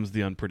it becomes the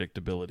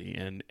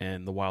unpredictability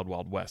and the wild,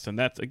 wild west. And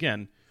that's,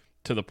 again,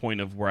 to the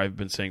point of where I've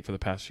been saying for the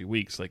past few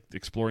weeks,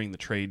 exploring the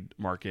trade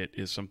market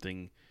is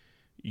something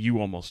you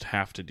almost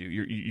have to do.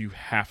 You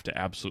have to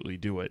absolutely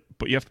do it,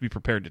 but you have to be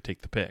prepared to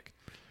take the pick.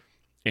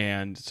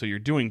 And so you're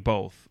doing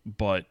both,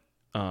 but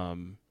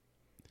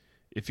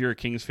if you're a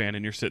Kings fan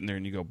and you're sitting there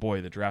and you go,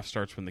 boy, the draft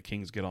starts when the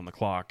Kings get on the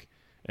clock,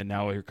 and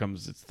now here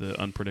comes the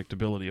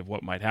unpredictability of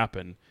what might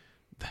happen,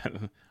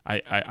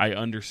 I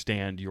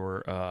understand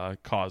your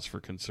cause for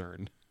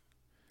concern.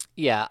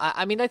 Yeah,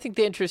 I think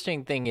the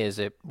interesting thing is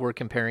that we're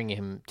comparing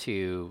him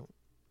to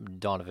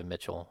Donovan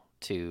Mitchell,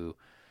 to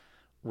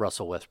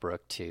Russell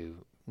Westbrook,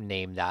 to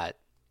name that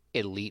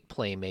elite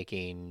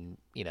playmaking,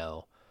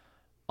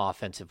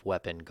 offensive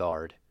weapon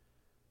guard.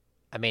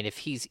 I mean, if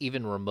he's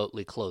even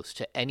remotely close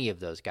to any of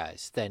those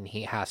guys, then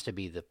he has to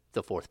be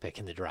the fourth pick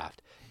in the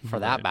draft. For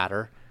that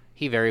matter,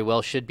 he very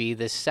well should be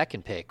the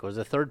second pick or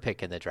the third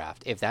pick in the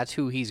draft. If that's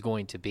who he's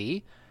going to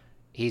be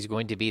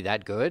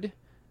that good.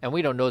 And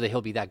we don't know that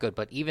he'll be that good,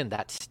 but even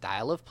that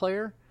style of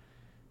player,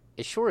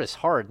 it sure is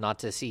hard not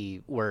to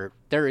see where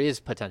there is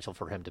potential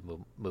for him to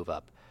move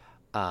up.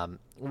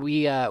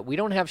 We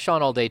don't have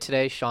Sean all day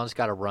today. Sean's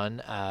got to run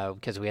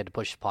because we had to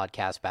push the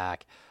podcast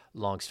back.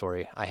 Long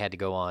story. I had to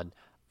go on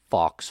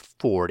Fox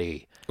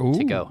 40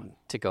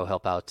 to go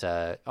help out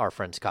our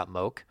friend Scott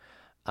Moak.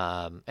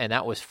 And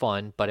that was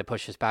fun, but it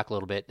pushed us back a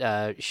little bit.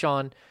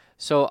 Sean,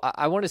 so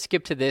I want to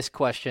skip to this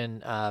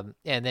question,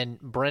 and then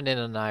Brendan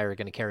and I are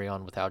going to carry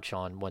on without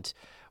Sean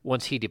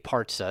once he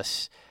departs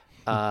us.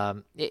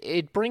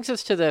 It brings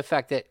us to the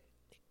fact that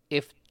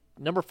if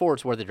number 4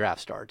 is where the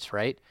draft starts,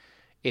 right?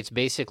 It's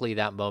basically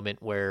that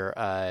moment where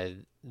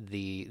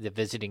the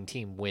visiting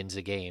team wins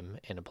a game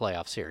in a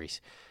playoff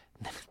series.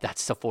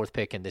 That's the 4th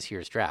pick in this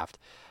year's draft.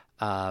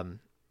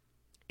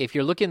 If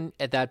you're looking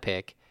at that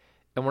pick,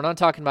 and we're not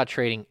talking about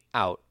trading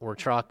out, we're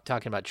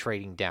talking about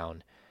trading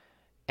down.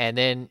 And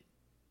then,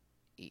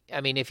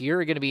 I mean, if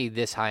you're going to be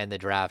this high in the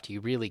draft,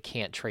 you really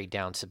can't trade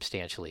down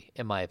substantially,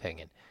 in my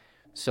opinion.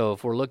 So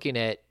if we're looking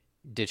at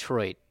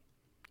Detroit,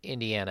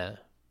 Indiana,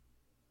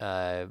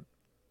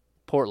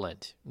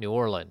 Portland, New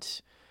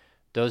Orleans,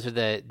 those are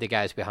the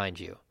guys behind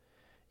you.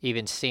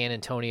 Even San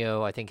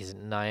Antonio, I think, is at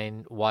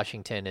 9.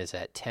 Washington is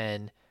at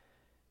 10.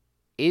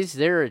 Is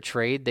there a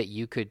trade that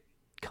you could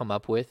come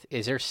up with?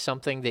 Is there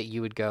something that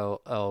you would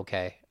go, oh,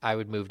 okay, I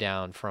would move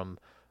down from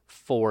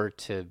 4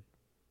 to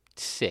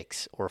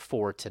 6 or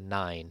 4 to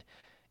 9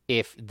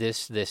 if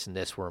this, and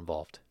this were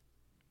involved?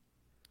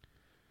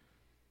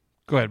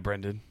 Go ahead,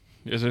 Brendan.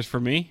 Is this for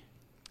me?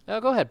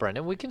 Go ahead,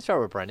 Brendan. We can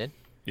start with Brendan.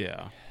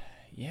 Yeah.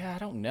 Yeah, I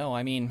don't know.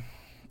 I mean,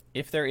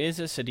 if there is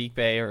a Sadiq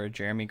Bey or a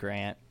Jeremy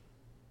Grant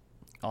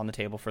on the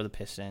table for the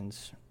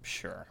Pistons,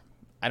 sure.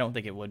 I don't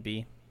think it would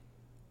be.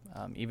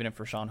 Even if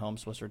Rashawn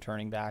Holmes was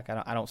returning back,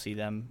 I don't see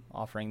them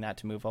offering that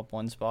to move up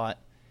one spot.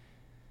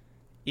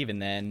 Even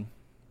then,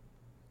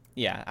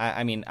 yeah,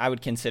 I mean, I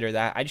would consider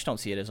that. I just don't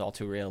see it as all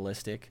too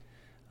realistic.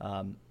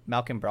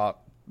 Malcolm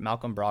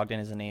Brogdon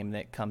is a name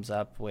that comes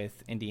up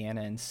with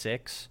Indiana in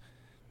 6.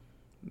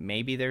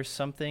 Maybe there's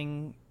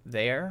something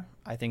there.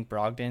 I think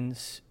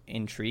Brogdon's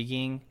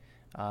intriguing.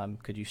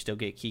 Could you still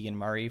get Keegan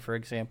Murray, for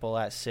example,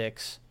 at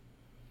 6?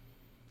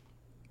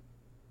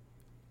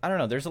 I don't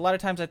know. There's a lot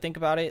of times I think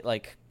about it,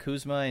 like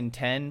Kuzma in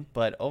 10,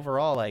 but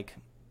overall, like,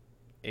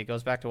 it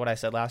goes back to what I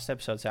said last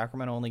episode.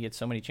 Sacramento only gets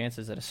so many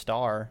chances at a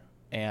star,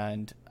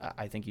 and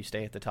I think you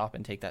stay at the top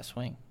and take that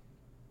swing.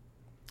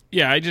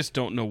 Yeah, I just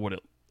don't know what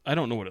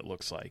it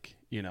looks like.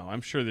 You know, I'm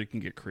sure they can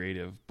get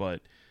creative,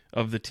 but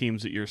of the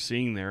teams that you're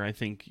seeing there, I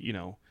think, you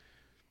know,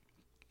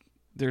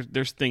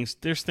 there's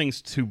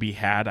things to be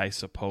had, I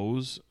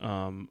suppose.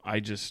 You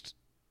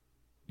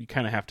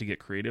kind of have to get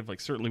creative. Like,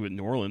 certainly with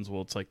New Orleans,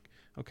 well, it's like,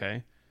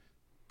 okay,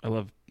 I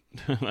love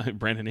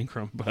Brandon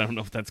Ingram, but I don't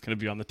know if that's going to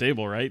be on the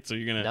table, right? So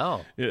you're going to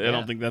No. I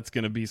don't think that's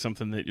going to be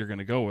something that you're going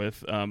to go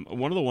with.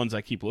 One of the ones I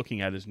keep looking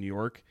at is New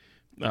York.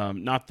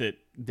 Not that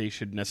they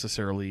should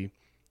necessarily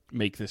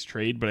make this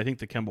trade, but I think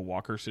the Kemba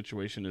Walker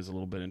situation is a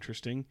little bit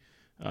interesting.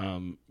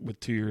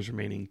 With 2 years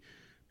remaining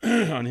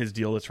on his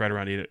deal, that's right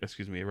around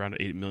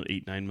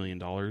 $9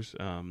 million.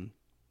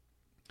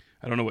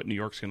 I don't know what New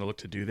York's going to look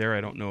to do there.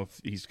 I don't know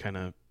if he's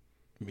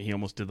he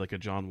almost did like a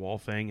John Wall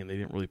thing, and they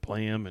didn't really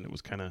play him, and it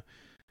was kind of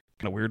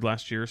weird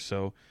last year.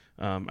 So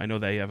I know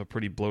they have a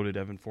pretty bloated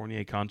Evan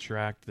Fournier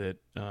contract that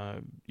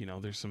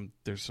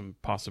there's some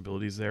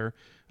possibilities there.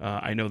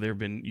 I know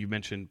you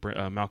mentioned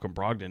Malcolm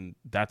Brogdon.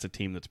 That's a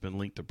team that's been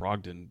linked to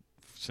Brogdon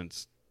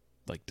since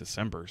like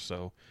December.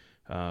 So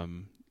I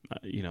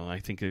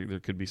think there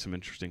could be some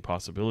interesting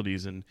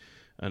possibilities. And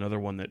another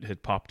one that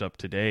had popped up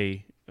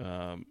today.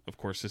 Of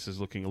course, this is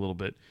looking a little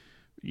bit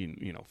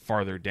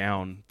farther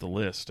down the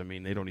list. I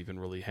mean, they don't even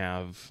really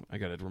have, I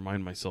got to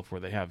remind myself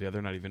where they have. Yeah,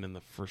 they're not even in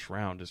the first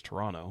round, is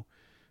Toronto.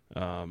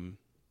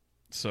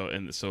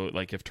 So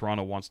like if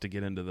Toronto wants to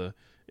get into the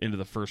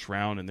first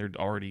round, and they're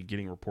already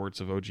getting reports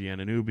of OG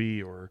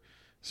Anunoby, or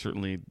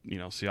certainly,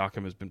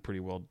 Siakam has been pretty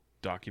well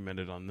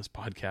documented on this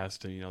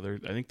podcast.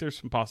 And, I think there's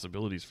some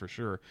possibilities for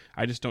sure.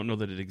 I just don't know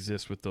that it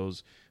exists with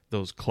those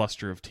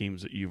cluster of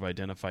teams that you've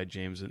identified,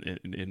 James,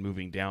 in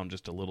moving down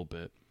just a little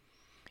bit.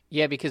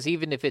 Yeah, because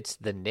even if it's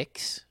the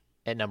Knicks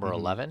at number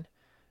 11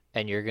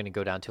 and you're going to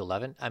go down to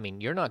 11, I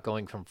mean, you're not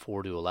going from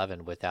 4 to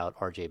 11 without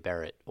R.J.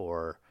 Barrett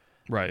or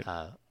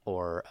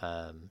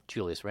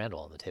Julius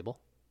Randle on the table.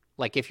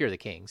 Like, if you're the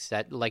Kings,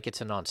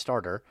 it's a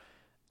non-starter,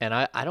 and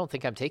I don't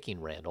think I'm taking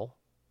Randle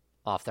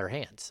off their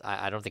hands.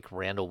 I don't think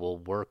Randle will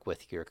work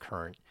with your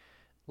current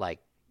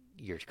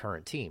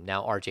team.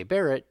 Now, R.J.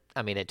 Barrett,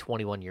 I mean, at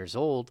 21 years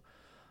old,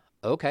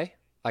 okay,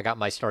 I got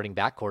my starting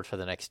backcourt for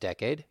the next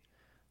decade.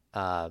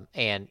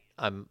 And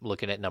I'm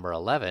looking at number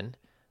 11,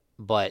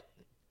 but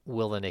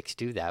will the Knicks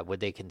do that?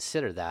 Would they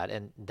consider that?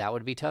 And that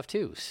would be tough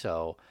too.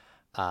 So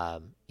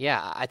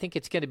Yeah, I think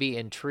it's going to be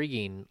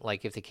intriguing.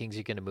 Like if the Kings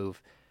are going to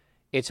move,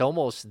 it's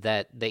almost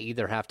that they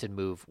either have to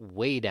move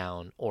way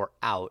down or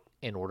out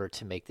in order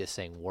to make this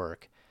thing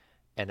work,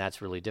 and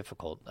that's really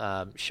difficult.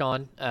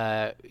 Sean,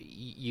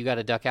 you got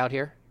a duck out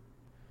here?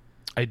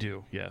 I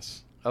do,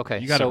 yes. Okay,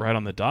 you got it right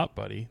on the dot,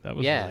 buddy. That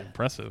was really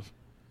impressive.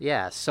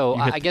 Yeah, so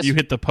I guess you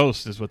hit the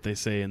post is what they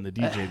say in the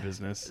DJ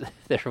business.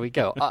 There we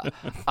go.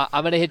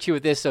 I'm going to hit you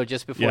with this, though,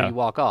 just before you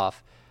walk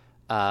off.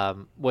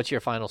 What's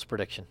your finals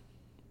prediction?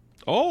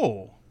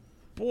 Oh,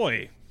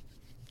 boy.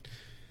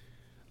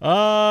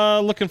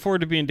 Looking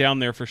forward to being down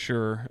there for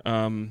sure.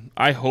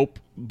 I hope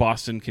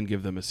Boston can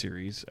give them a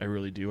series. I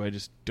really do. I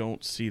just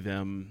don't see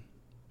them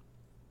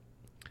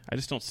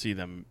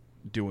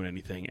doing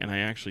anything, and I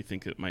actually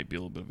think it might be a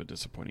little bit of a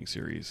disappointing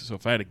series. So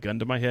if I had a gun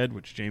to my head,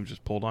 which James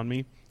just pulled on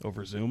me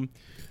over Zoom,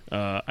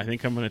 I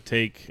think I'm going to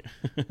take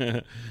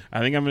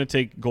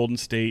Golden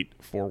State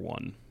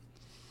 4-1.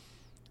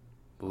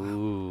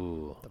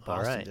 Ooh, the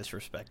Boston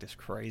disrespect is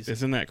crazy.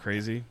 Isn't that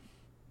crazy?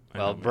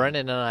 Well,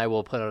 Brennan and I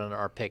will put on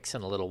our picks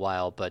in a little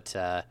while, but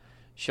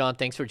Sean,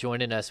 thanks for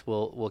joining us.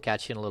 We'll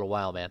catch you in a little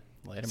while, man.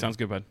 Later, Sounds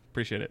good, bud.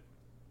 Appreciate it.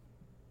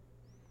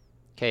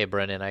 Okay,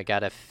 Brennan, I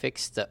gotta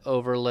fix the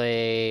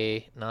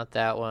overlay. Not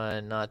that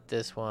one, not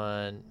this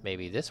one.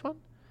 Maybe this one?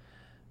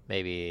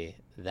 Maybe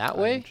that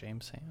way?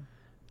 James Sam.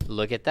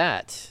 Look at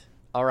that.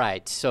 All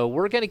right, so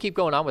we're gonna keep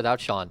going on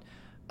without Sean.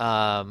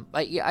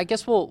 I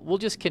guess we'll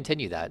just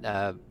continue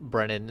that,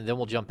 Brennan, and then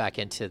we'll jump back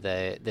into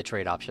the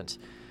trade options.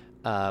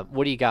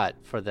 What do you got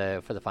for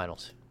the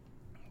finals?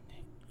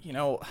 You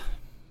know,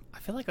 I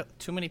feel like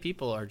too many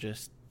people are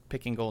just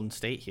picking Golden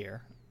State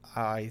here.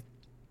 I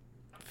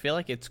feel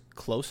like it's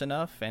close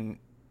enough, and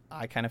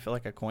I kind of feel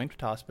like a coin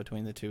toss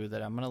between the two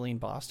that I'm going to lean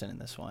Boston in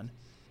this one.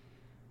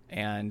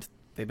 And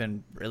they've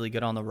been really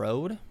good on the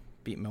road,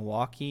 beat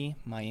Milwaukee,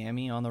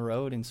 Miami on the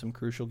road in some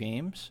crucial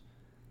games.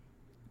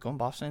 Going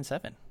Boston in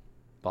 7.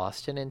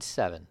 Boston in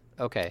 7.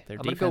 Okay. Their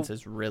defense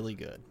is really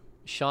good.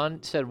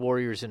 Sean said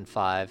Warriors in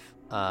 5.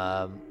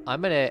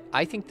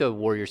 I think the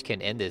Warriors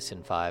can end this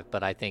in 5,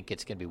 but I think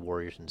it's going to be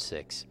Warriors in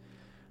 6.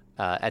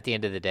 At the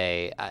end of the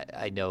day,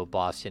 I know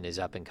Boston is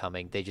up and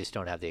coming. They just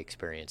don't have the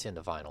experience in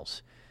the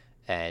finals.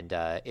 And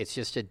it's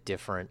just a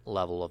different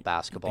level of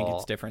basketball. I think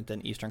it's different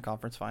than Eastern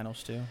Conference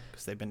Finals, too,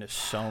 because they've been to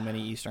so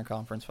many Eastern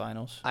Conference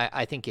Finals.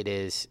 I think it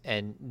is.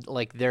 And,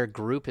 like, their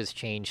group has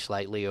changed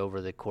slightly over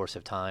the course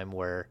of time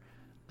where,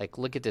 like,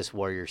 look at this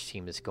Warriors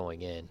team that's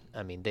going in.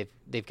 I mean,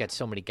 they've got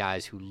so many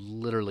guys who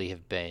literally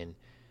have been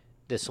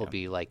 – this will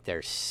be, like,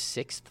 their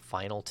 6th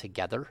final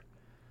together.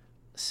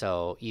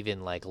 So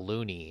even like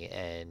Looney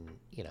and,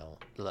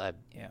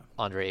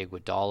 Andre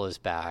Iguodala is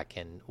back,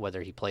 and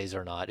whether he plays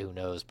or not, who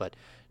knows, but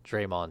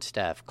Draymond,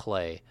 Steph,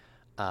 Clay,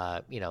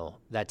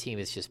 that team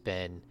has just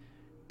been,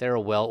 they're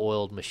a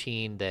well-oiled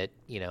machine that,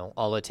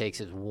 all it takes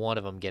is one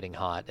of them getting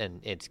hot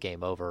and it's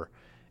game over.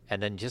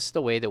 And then just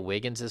the way that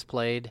Wiggins has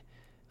played,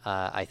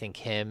 I think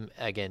him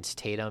against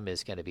Tatum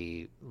is going to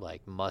be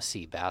like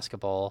must-see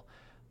basketball.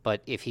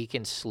 But if he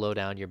can slow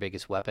down your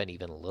biggest weapon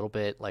even a little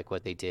bit, like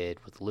what they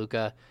did with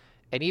Luka,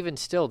 and even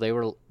still,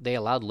 they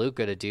allowed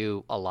Luka to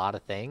do a lot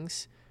of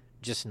things,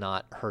 just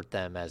not hurt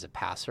them as a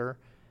passer.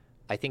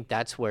 I think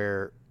that's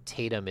where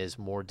Tatum is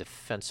more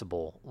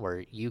defensible,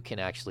 where you can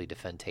actually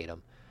defend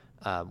Tatum,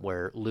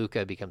 where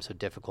Luka becomes so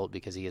difficult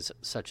because he is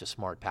such a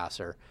smart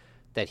passer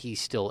that he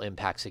still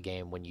impacts a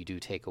game when you do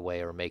take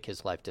away or make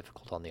his life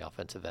difficult on the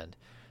offensive end.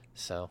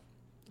 So,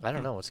 I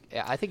don't know.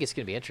 I think it's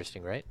going to be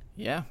interesting, right?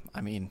 Yeah,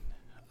 I mean,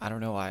 I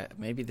don't know.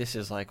 Maybe this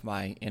is like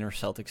my inner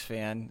Celtics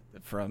fan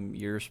from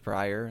years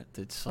prior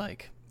that's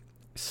like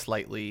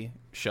slightly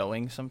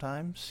showing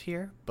sometimes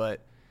here,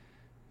 but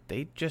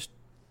they just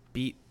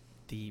beat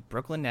the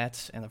Brooklyn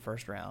Nets in the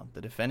first round,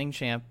 the defending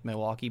champ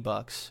Milwaukee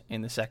Bucks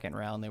in the second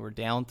round. They were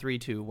down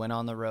 3-2, went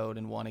on the road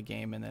and won a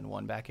game, and then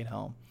won back at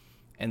home.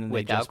 And then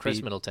without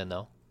Chris Middleton,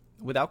 though.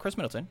 Without Chris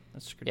Middleton,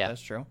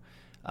 that's true.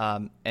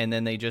 And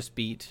then they just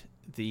beat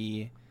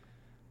the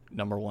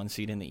number 1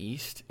 seed in the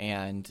East,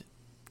 and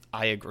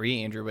I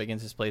agree. Andrew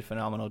Wiggins has played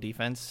phenomenal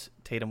defense.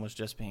 Tatum was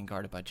just being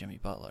guarded by Jimmy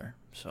Butler.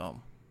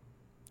 So,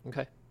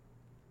 okay,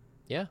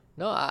 yeah,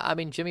 no, I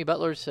mean Jimmy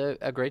Butler's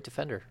a great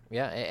defender.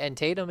 Yeah, and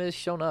Tatum has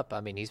shown up. I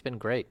mean, he's been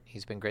great.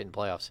 He's been great in the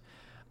playoffs.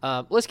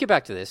 Let's get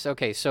back to this.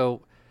 Okay,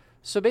 so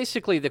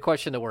basically the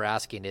question that we're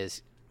asking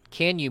is,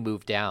 can you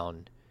move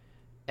down?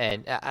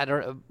 And I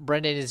don't,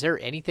 Brendan, is there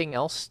anything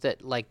else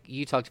that, like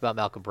you talked about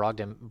Malcolm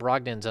Brogdon?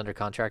 Brogdon's under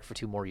contract for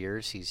 2 more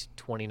years. He's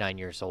 29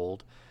 years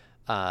old.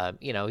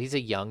 He's a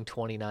young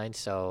 29,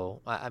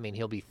 so I mean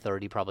he'll be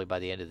 30 probably by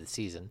the end of the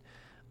season.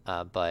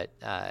 But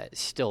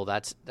still,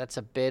 that's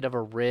a bit of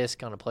a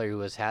risk on a player who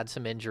has had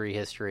some injury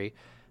history,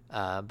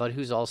 but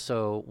who's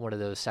also one of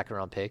those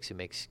second-round picks who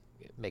makes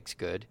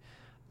good.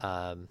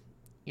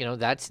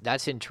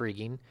 That's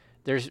intriguing.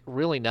 There's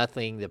really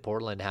nothing that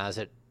Portland has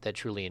that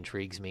truly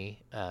intrigues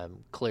me.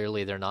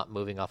 Clearly, they're not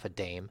moving off a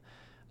Dame.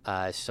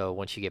 So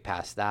once you get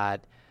past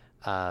that,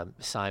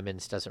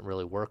 Simons doesn't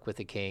really work with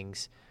the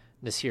Kings.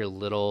 Nasir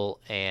Little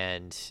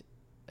and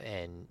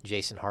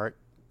Jason Hart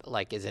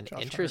like is an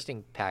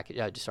interesting package.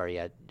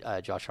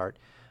 Josh Hart.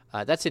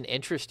 That's an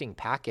interesting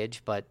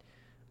package, but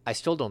I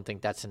still don't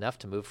think that's enough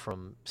to move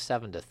from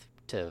 7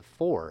 to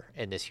 4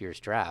 in this year's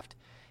draft.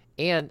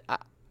 And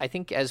I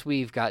think as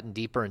we've gotten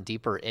deeper and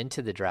deeper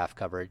into the draft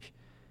coverage,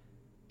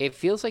 it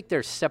feels like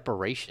there's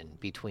separation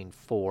between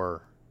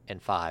 4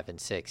 and 5 and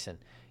 6. And,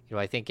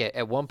 I think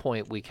at one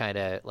point we kind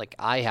of, like,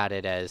 I had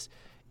it as,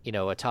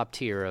 a top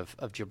tier of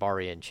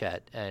Jabari and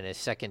Chet, and a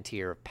second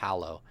tier of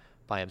Paolo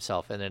by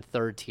himself, and then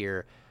third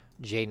tier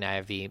Jaden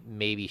Ivey,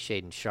 maybe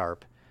Shaden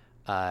Sharp,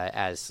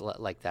 as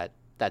like that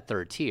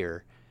third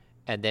tier.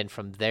 And then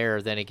from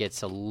there, then it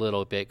gets a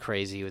little bit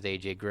crazy with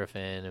AJ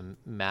Griffin and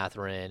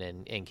Mathurin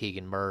and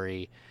Keegan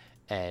Murray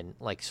and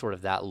like sort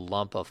of that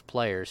lump of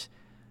players.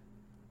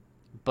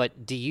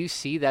 But do you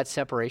see that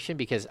separation?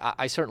 Because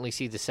I certainly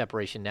see the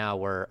separation now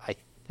where I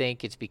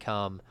think it's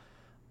become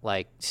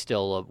like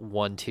still a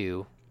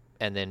 1-2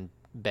 and then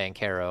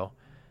Banchero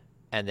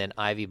and then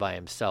Ivy by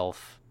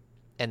himself,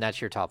 and that's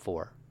your top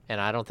 4.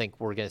 And I don't think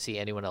we're going to see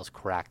anyone else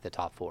crack the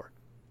top 4.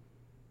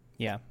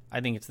 Yeah, I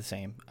think it's the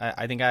same.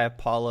 I think I have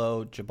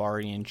Paulo,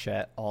 Jabari, and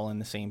Chet all in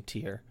the same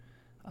tier.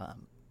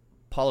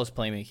 Paulo's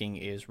playmaking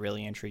is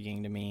really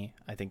intriguing to me.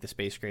 I think the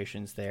space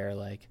creation's there.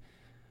 Like,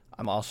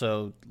 I'm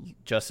also,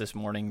 just this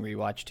morning,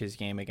 rewatched his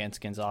game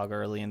against Gonzaga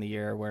early in the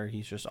year where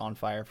he's just on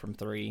fire from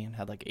 3 and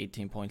had like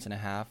 18 points and a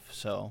half.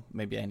 So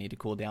maybe I need to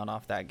cool down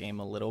off that game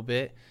a little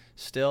bit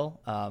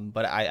still.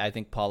 But I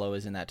think Paulo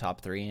is in that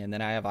top 3. And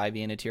then I have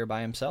Ivy in a tier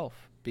by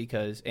himself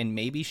and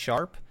maybe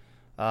Sharp.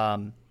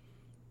 I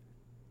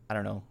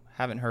don't know.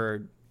 Haven't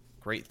heard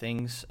great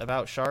things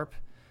about Sharp.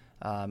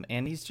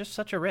 And he's just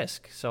such a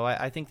risk. So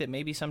I think that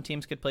maybe some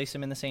teams could place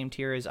him in the same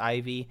tier as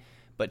Ivy.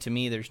 But to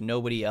me, there's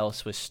nobody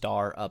else with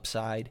star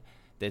upside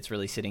that's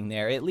really sitting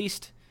there. At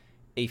least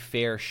a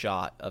fair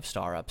shot of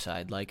star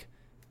upside. Like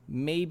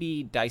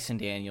maybe Dyson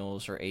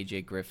Daniels or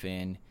AJ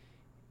Griffin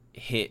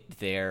hit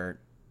their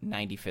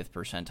 95th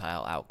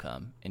percentile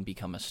outcome and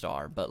become a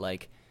star. But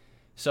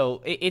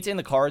so it's in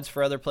the cards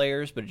for other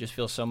players, but it just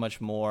feels so much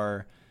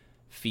more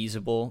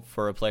feasible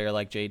for a player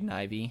like Jaden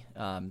Ivey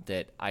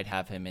that I'd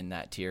have him in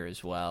that tier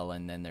as well.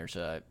 And then there's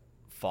a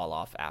fall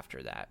off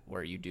after that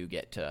where you do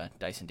get to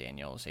Dyson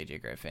Daniels,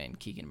 AJ Griffin,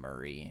 Keegan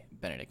Murray,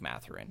 Benedict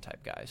Mathurin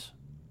type guys.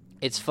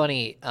 It's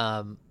funny.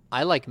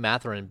 I like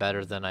Mathurin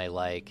better than I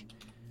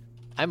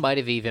might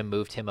have even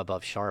moved him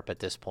above Sharp at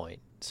this point.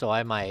 So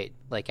I might,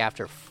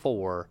 after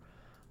 4,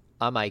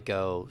 I might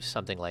go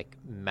something like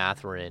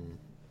Mathurin,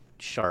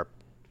 Sharp,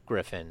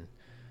 Griffin.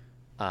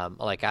 I'm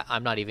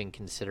not even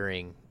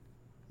considering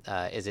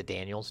is it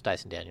Daniels?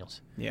 Dyson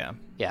Daniels. Yeah.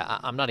 Yeah,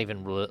 I'm not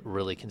even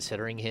really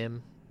considering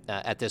him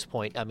at this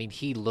point. I mean,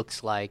 he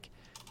looks like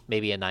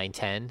maybe a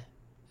 9-10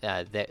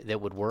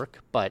 that would work,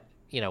 but,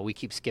 we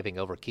keep skipping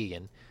over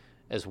Keegan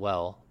as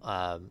well.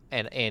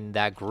 And in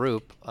that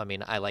group, I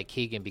mean, I like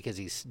Keegan because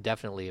he's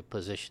definitely a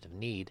position of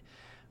need,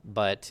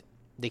 but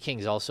the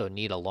Kings also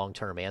need a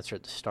long-term answer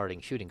at the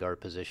starting shooting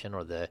guard position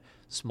or the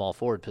small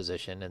forward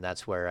position, and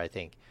that's where I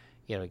think,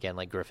 again,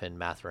 like Griffin,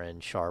 Mathurin,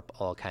 Sharp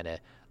all kind of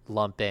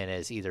lump in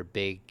as either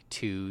big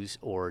 2s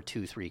or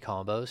 2-3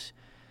 combos.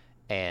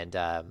 And,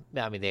 I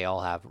mean, they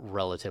all have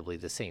relatively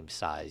the same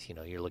size.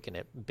 You're looking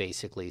at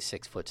basically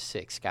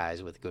 6'6"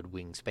 guys with good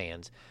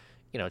wingspans,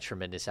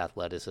 tremendous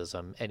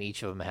athleticism, and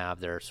each of them have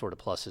their sort of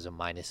pluses and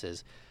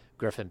minuses.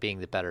 Griffin being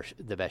the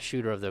best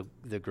shooter of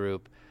the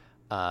group,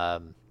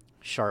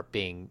 Sharp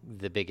being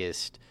the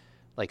biggest,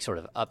 sort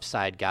of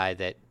upside guy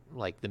that,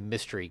 the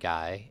mystery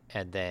guy,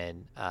 and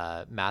then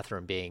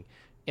Mathurin being,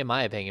 in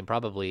my opinion,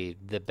 probably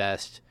the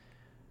best,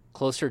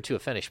 closer to a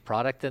finished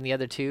product than the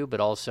other two, but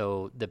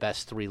also the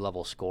best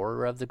 3-level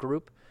scorer of the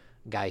group,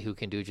 guy who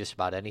can do just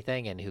about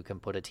anything and who can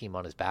put a team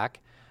on his back.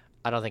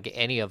 I don't think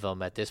any of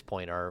them at this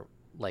point are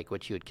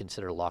what you would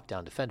consider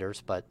lockdown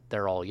defenders, but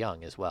they're all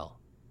young as well.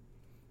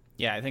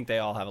 Yeah, I think they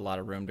all have a lot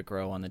of room to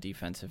grow on the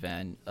defensive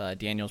end.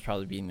 Daniel's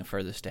probably being the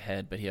furthest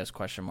ahead, but he has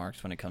question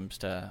marks when it comes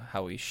to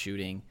how he's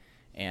shooting,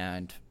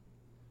 and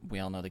we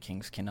all know the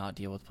Kings cannot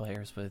deal with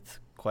players with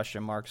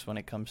question marks when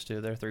it comes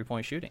to their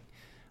three-point shooting.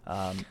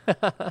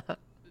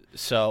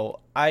 So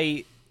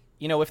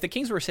if the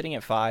Kings were sitting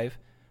at 5,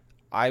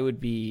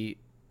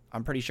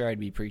 I'm pretty sure I'd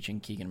be preaching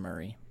Keegan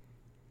Murray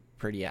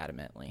pretty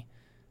adamantly.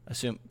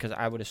 Because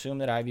I would assume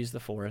that Ivy's the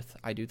 4th.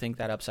 I do think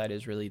that upside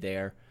is really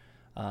there.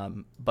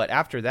 But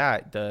after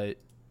that, the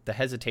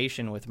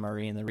hesitation with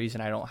Murray and the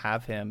reason I don't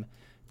have him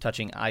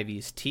touching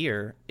Ivy's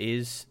tier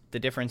is the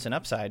difference in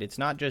upside. It's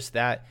not just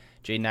that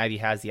Jaden Ivey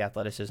has the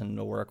athleticism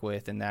to work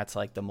with, and that's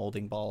like the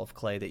molding ball of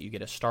clay that you get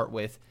to start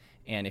with.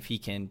 And if he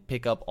can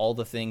pick up all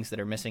the things that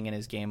are missing in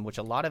his game, which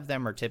a lot of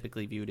them are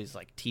typically viewed as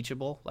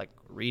teachable, like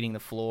reading the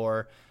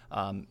floor,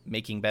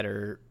 making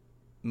better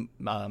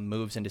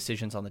moves and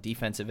decisions on the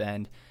defensive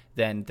end,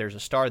 then there's a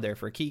star there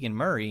for Keegan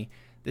Murray.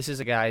 This is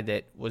a guy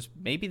that was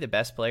maybe the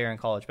best player in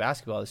college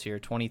basketball this year,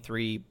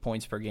 23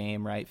 points per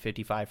game, right?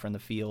 55 from the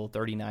field,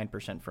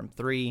 39% from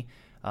 3.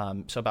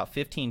 So about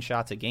 15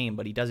 shots a game,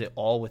 but he does it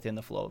all within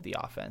the flow of the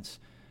offense.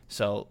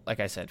 So like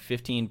I said,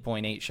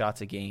 15.8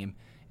 shots a game.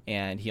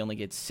 and he only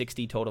gets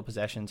 60 total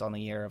possessions on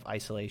the year of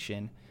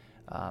isolation.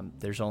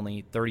 There's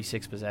only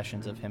 36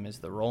 possessions of him as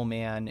the roll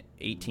man,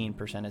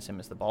 18% as him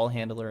as the ball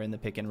handler in the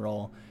pick and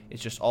roll.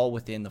 It's just all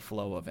within the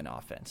flow of an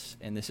offense.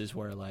 And this is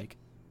where, like,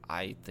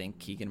 I think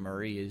Keegan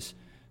Murray is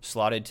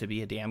slotted to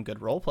be a damn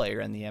good role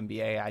player in the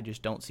NBA. I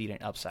just don't see an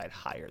upside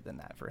higher than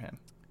that for him.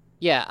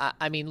 Yeah,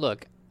 I mean,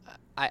 look,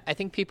 I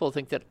think people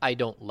think that I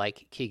don't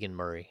like Keegan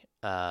Murray.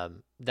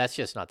 That's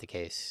just not the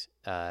case.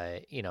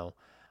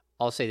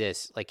 I'll say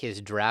this, like his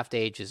draft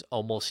age is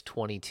almost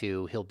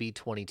 22. He'll be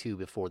 22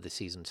 before the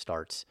season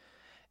starts.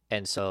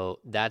 And so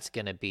that's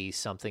going to be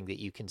something that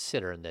you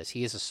consider in this.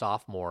 He is a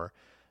sophomore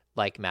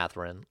like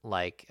Mathurin,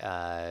 like,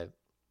 Jaden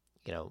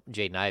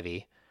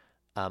Ivey,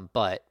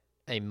 but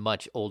a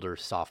much older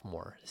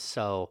sophomore.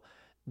 So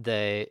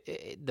the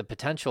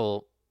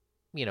potential,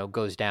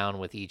 goes down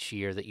with each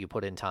year that you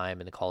put in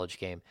time in the college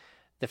game.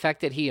 The fact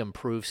that he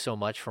improves so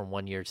much from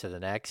one year to the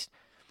next,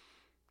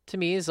 to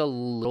me, is a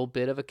little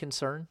bit of a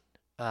concern.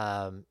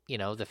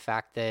 The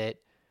fact that,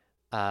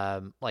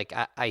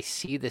 I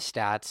see the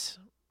stats,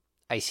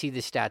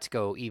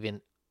 go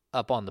even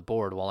up on the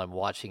board while I'm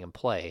watching him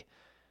play.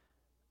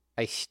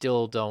 I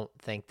still don't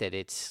think that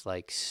it's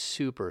like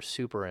super,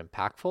 super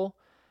impactful.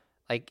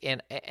 Like,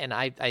 and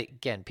I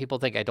again, people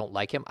think I don't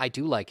like him. I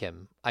do like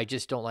him. I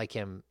just don't like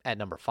him at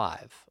number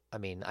 5. I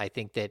mean, I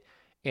think that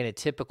in a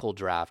typical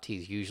draft,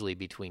 he's usually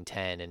between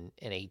 10 and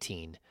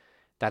 18.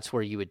 That's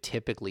where you would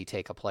typically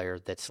take a player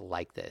that's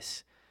like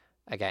this.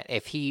 Again,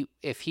 if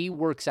he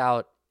works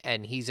out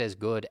and he's as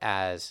good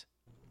as,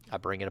 I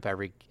bring it up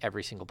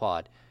every single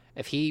pod,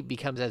 if he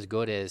becomes as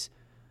good as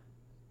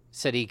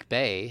Saddiq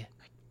Bey,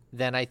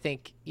 then I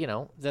think,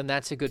 then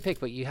that's a good pick.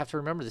 But you have to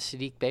remember the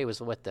Saddiq Bey was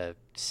the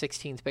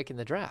 16th pick in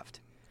the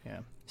draft. Yeah.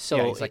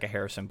 So he's like a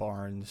Harrison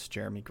Barnes,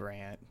 Jeremy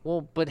Grant.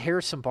 Well, but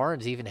Harrison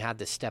Barnes even had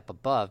the step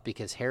above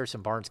because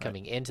Harrison Barnes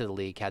coming into the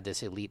league had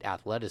this elite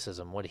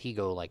athleticism. What did he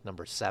go, like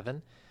number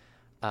 7?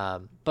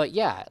 But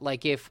yeah,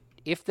 like if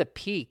the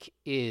peak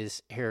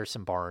is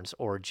Harrison Barnes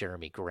or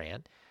Jeremy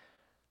Grant,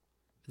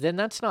 then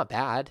that's not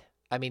bad.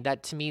 I mean,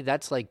 that to me,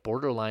 that's like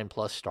borderline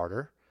plus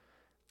starter.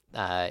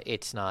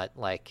 It's not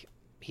like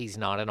he's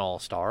not an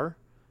all-star.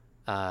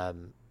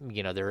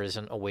 There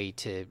isn't a way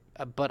to,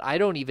 but I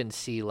don't even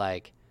see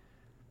like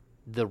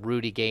the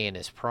Rudy Gay in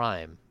his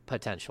prime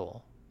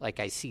potential. Like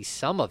I see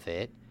some of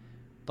it,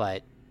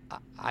 but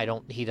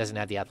he doesn't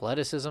have the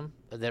athleticism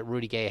that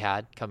Rudy Gay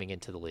had coming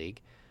into the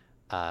league.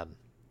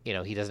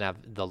 He doesn't have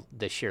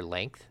the sheer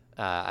length.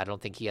 I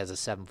don't think he has a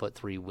 7'3"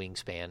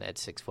 wingspan at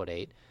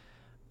 6'8".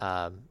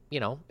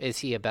 Is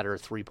he a better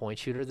 3-point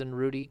shooter than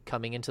Rudy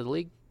coming into the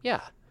league?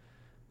 Yeah.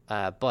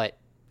 But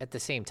at the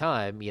same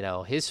time,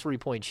 his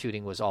 3-point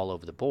shooting was all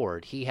over the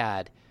board. He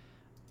had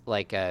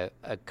like a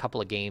couple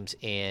of games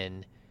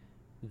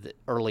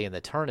early in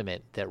the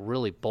tournament that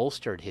really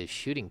bolstered his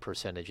shooting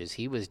percentages.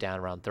 He was down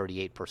around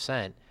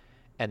 38%,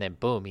 and then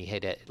boom, he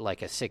hit it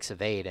like a 6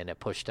 of 8, and it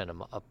pushed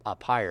him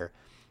up higher.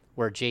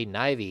 Where Jaden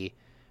Ivey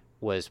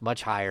was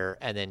much higher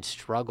and then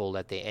struggled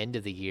at the end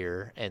of the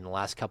year and the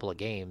last couple of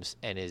games,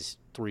 and his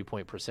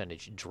 3-point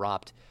percentage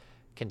dropped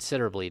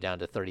considerably down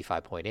to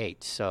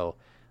 35.8. So,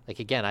 like,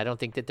 again, I don't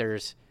think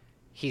that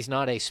he's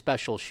not a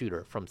special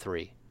shooter from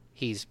 3.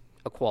 He's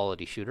a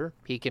quality shooter.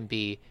 He can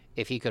be,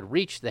 if he could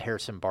reach the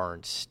Harrison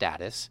Barnes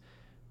status,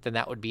 then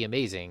that would be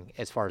amazing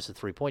as far as the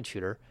 3-point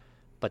shooter.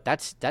 But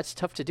that's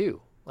tough to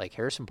do. Like,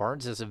 Harrison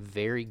Barnes is a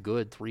very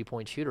good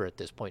 3-point shooter at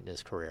this point in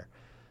his career.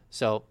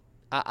 So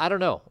I don't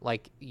know.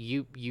 Like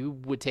you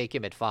would take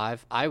him at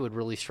 5. I would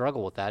really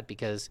struggle with that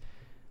because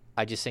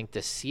I just think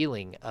the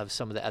ceiling of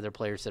some of the other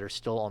players that are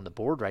still on the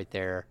board right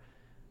there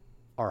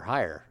are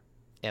higher.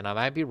 And I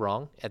might be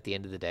wrong at the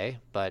end of the day,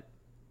 but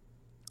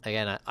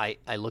again, I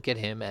look at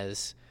him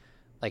as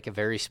like a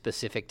very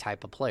specific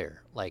type of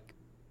player. Like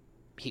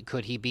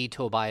could he be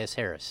Tobias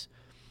Harris?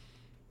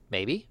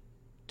 Maybe.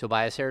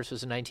 Tobias Harris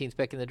was the 19th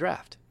pick in the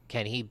draft.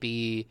 Can he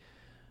be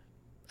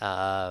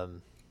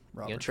Robert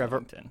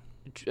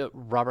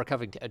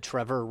Covington,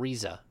 Trevor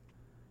Ariza?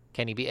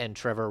 Can he be? And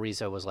Trevor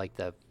Ariza was like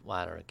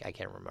I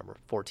can't remember,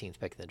 14th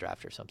pick in the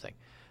draft or something.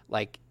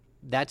 Like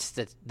that's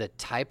the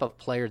type of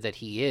player that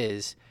he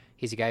is.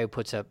 He's a guy who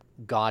puts up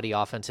gaudy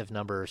offensive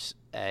numbers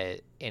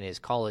in his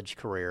college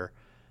career,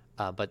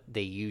 but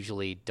they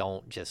usually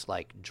don't just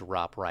like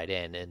drop right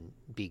in and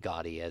be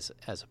gaudy as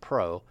a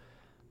pro.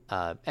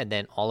 And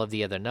then all of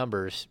the other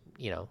numbers,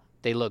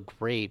 they look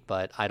great,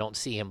 but I don't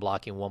see him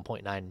blocking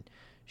 1.9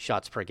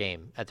 shots per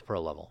game at the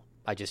pro level.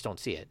 I just don't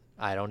see it.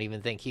 I don't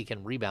even think he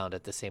can rebound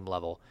at the same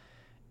level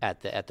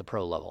at the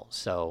pro level.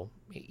 So,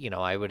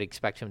 I would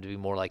expect him to be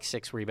more like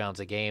 6 rebounds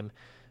a game,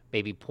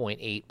 maybe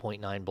 0.8,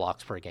 0.9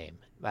 blocks per game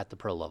at the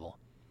pro level.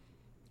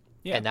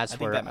 Yeah, and that's I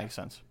where think that makes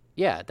sense.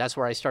 Yeah, that's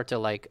where I start to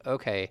like,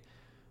 okay,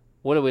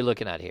 what are we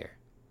looking at here?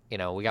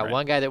 We got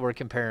one guy that we're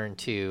comparing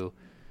to,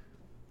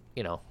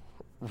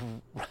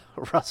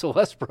 Russell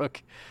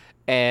Westbrook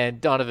and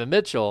Donovan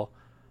Mitchell.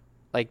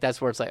 Like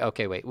that's where it's like,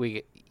 okay,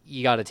 wait,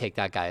 you got to take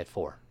that guy at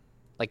 4.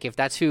 Like if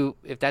that's who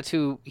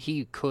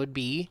he could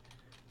be,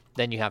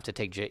 then you have to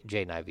take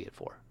Jaden Ivey at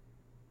 4.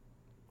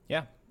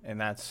 Yeah, and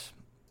that's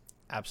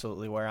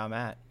absolutely where I'm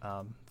at.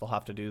 They'll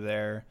have to do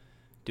their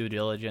due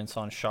diligence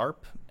on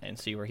Sharp and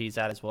see where he's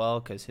at as well,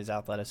 because his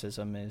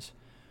athleticism is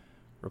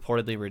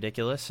reportedly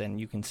ridiculous, and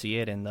you can see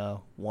it in the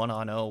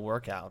 1-on-0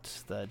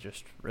 workouts, the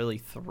just really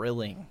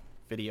thrilling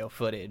video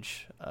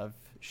footage of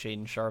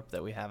Shaedon Sharp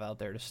that we have out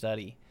there to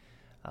study.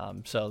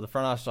 So the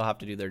front office will have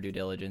to do their due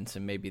diligence,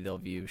 and maybe they'll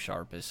view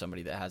Sharp as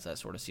somebody that has that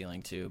sort of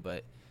ceiling too.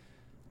 But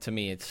to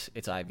me,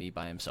 it's Ivy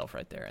by himself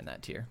right there in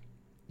that tier.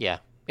 Yeah.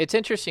 It's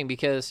interesting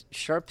because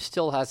Sharp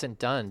still hasn't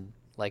done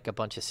like a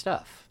bunch of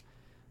stuff.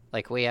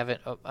 Like we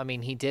haven't, I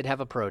mean, he did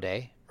have a pro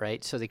day,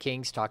 right? So the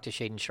Kings talked to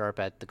Shaedon Sharp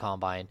at the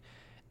Combine,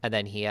 and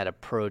then he had a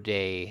pro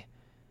day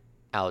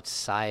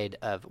outside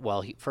of,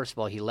 well, first of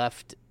all, he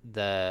left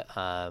the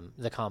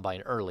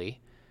Combine early,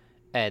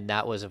 and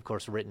that was, of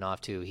course, written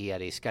off to he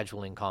had a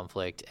scheduling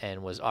conflict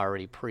and was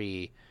already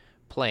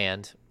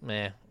pre-planned.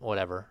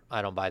 Whatever.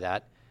 I don't buy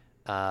that.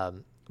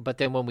 But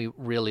then when we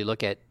really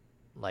look at,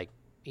 like,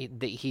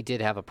 he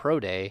did have a pro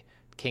day.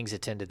 Kings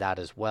attended that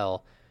as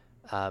well.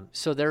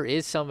 So there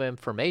is some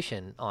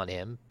information on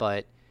him,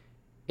 but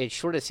it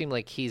sort of seemed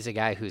like he's a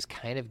guy who's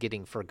kind of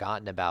getting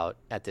forgotten about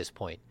at this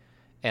point.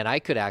 And I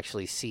could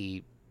actually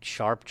see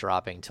Sharp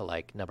dropping to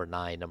like number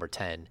 9, number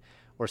 10,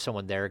 where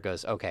someone there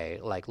goes, okay,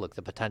 like, look,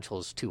 the potential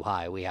is too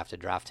high. We have to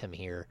draft him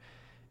here.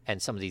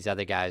 And some of these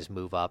other guys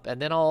move up.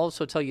 And then I'll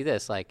also tell you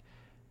this, like,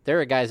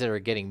 there are guys that are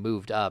getting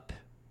moved up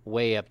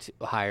way up to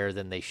higher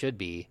than they should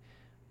be.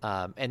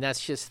 And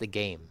that's just the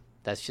game.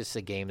 That's just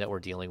the game that we're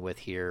dealing with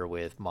here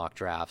with mock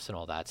drafts and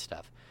all that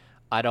stuff.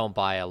 I don't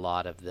buy a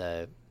lot of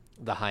the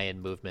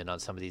high-end movement on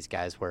some of these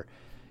guys where,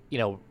 you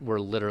know, we're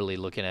literally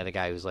looking at a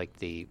guy who's like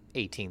the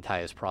 18th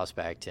highest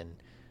prospect,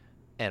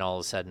 and all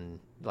of a sudden,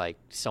 like,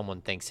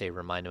 someone thinks they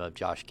remind him of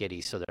Josh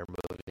Giddey, so they're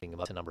moving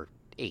him up to number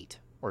 8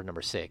 or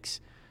number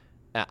 6.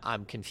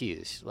 I'm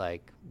confused.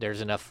 Like,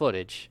 there's enough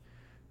footage,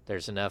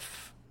 there's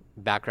enough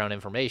background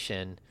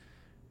information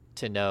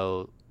to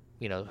know,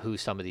 you know, who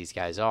some of these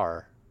guys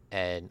are,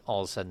 and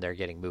all of a sudden they're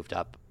getting moved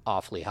up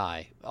awfully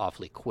high,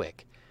 awfully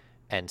quick.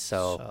 And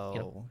so you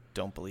know,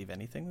 don't believe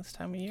anything this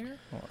time of year?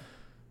 Or?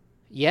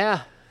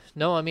 Yeah.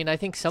 No, I mean, I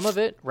think some of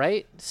it,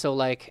 right? So,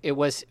 like,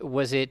 was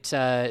it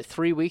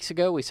 3 weeks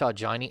ago we saw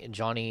Johnny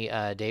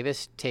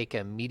Davis take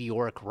a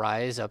meteoric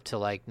rise up to,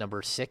 like,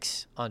 number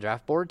 6 on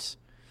draft boards,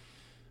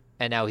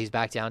 and now he's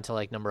back down to,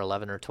 like, number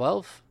 11 or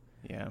 12?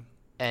 Yeah.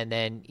 And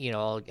then, you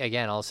know,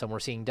 again, all of a sudden we're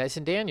seeing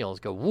Dyson Daniels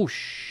go whoosh,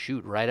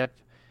 shoot right up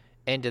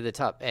into the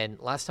top. And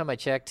last time I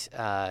checked,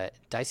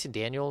 Dyson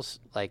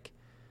Daniels, like,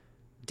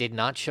 did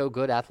not show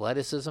good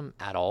athleticism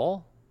at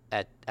all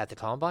at the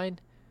Combine.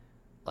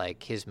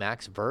 Like, his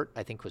max vert,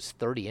 I think, was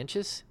 30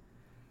 inches.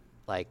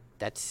 Like,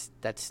 that's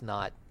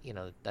not, you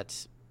know,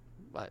 that's,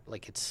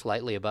 like, it's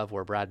slightly above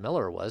where Brad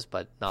Miller was,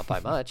 but not by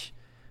much.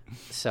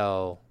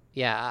 So,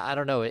 yeah, I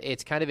don't know.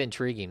 It's kind of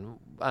intriguing.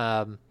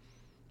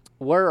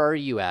 Where are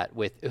you at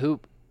with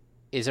who?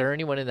 Is there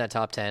anyone in that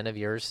top 10 of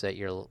yours that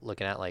you're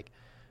looking at? Like,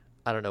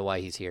 I don't know why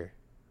he's here.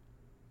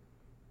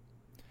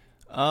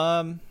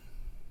 Let's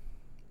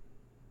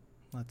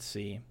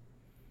see.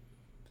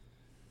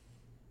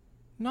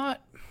 Not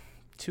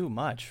too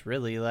much,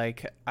 really.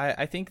 Like,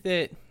 I think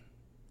that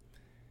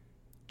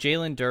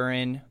Jalen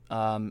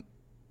Duren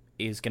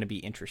is going to be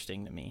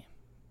interesting to me.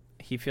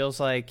 He feels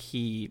like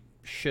he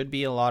should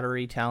be a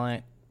lottery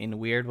talent. In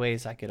weird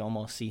ways, I could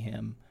almost see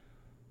him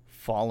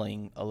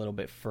falling a little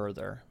bit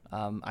further.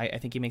 I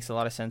think he makes a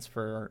lot of sense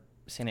for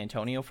San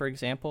Antonio, for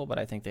example, but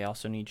I think they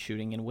also need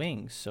shooting and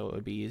wings, so it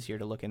would be easier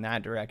to look in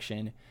that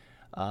direction.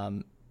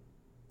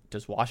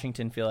 Does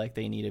Washington feel like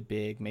they need a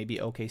big? Maybe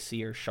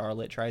OKC or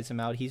Charlotte tries him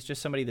out. He's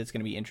just somebody that's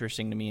going to be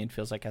interesting to me and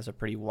feels like has a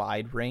pretty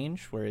wide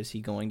range. Where is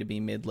he going to be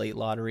mid-late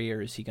lottery,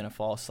 or is he going to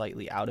fall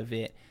slightly out of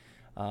it?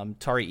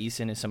 Tari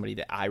Eason is somebody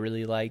that I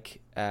really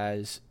like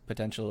as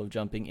potential of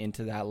jumping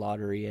into that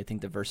lottery. I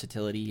think the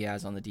versatility he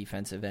has on the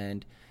defensive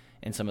end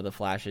and some of the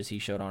flashes he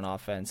showed on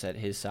offense at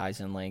his size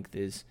and length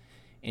is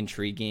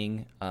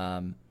intriguing.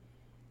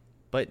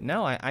 But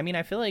no, I mean,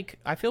 I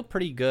feel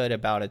pretty good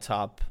about a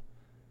top,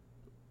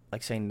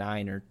 like, say,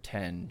 9 or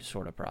 10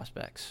 sort of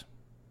prospects.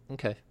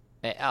 Okay.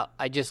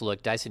 I just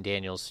looked. Dyson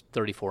Daniels,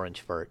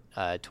 34-inch vert,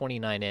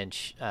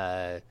 29-inch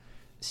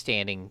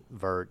standing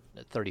vert,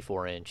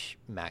 34-inch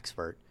max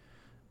vert.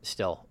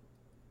 Still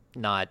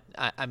not.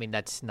 I mean,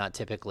 that's not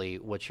typically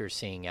what you're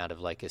seeing out of,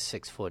 like, a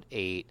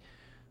 6'8"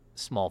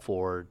 small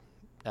forward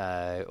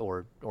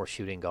or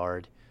shooting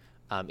guard.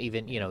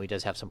 Even, you know, he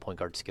does have some point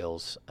guard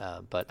skills,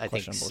 but I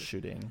think questionable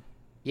shooting.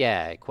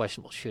 Yeah,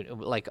 questionable shooting.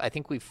 Like, I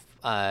think the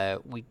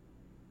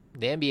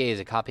NBA is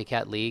a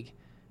copycat league,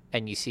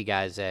 and you see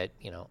guys that,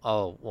 you know,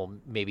 oh, well,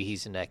 maybe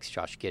he's the next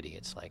Josh Giddey.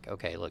 It's like,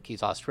 okay, look,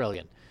 he's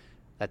Australian.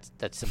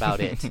 That's about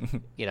it.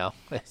 You know,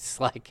 it's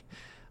like,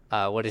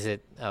 what is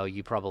it? Oh,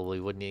 you probably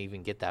wouldn't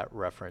even get that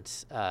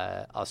reference.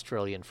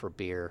 Australian for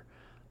beer.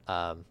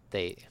 I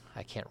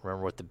can't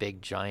remember what the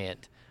big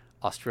giant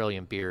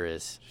Australian beer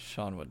is.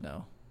 Sean would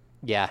know.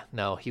 Yeah,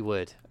 no, he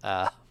would.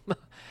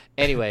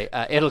 Anyway,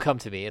 it'll come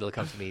to me.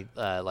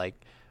 Like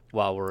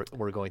while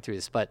we're going through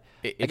this. But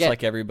It's again,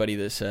 like everybody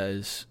that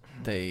says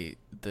the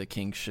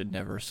Kings should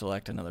never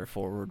select another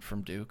forward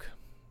from Duke.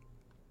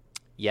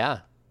 Yeah,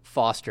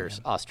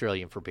 Foster's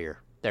Australian for beer.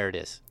 There it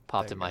is.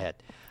 Popped in my head.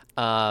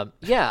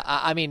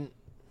 I mean,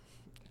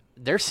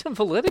 there's some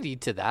validity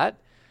to that.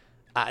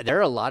 There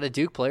are a lot of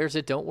Duke players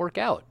that don't work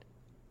out.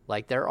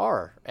 Like there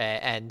are.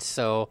 And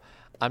so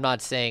I'm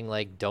not saying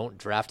like don't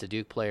draft a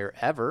Duke player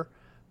ever,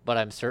 but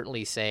I'm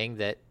certainly saying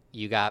that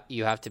you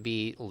have to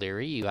be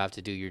leery. You have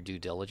to do your due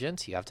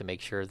diligence. You have to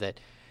make sure that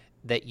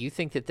you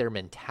think that their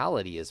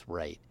mentality is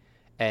right.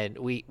 And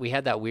we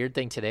had that weird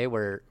thing today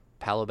where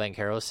Paolo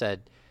Banchero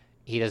said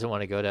he doesn't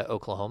want to go to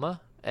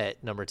Oklahoma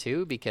at number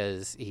 2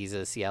 because he's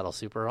a Seattle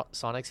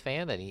Supersonics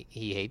fan and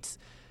he hates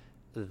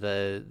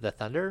the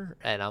Thunder.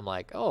 And I'm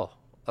like, oh,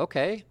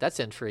 okay, that's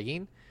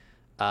intriguing.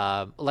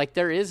 Like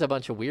there is a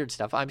bunch of weird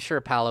stuff. I'm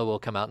sure Paolo will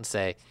come out and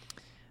say,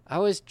 I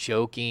was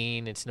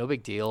joking. It's no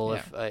big deal.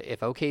 Yeah.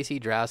 If OKC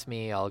drafts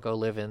me, I'll go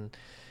live in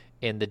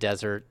the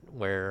desert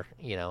where,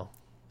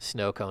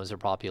 snow cones are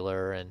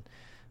popular and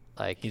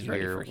like He's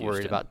ready you're for Houston.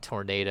 worried about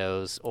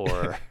tornadoes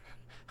or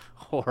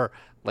or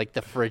like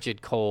the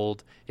frigid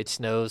cold. It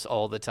snows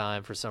all the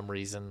time for some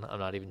reason. I'm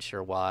not even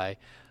sure why.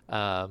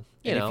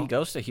 If he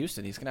goes to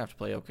Houston, he's going to have to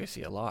play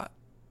OKC a lot.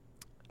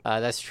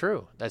 That's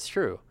true.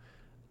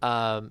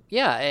 And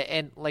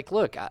like,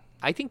 look,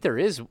 I think there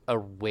is a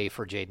way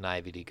for Jaden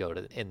Ivey to go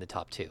in the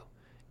top 2,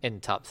 in the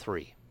top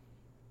 3.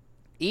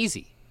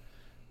 Easy.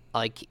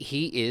 Like,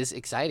 he is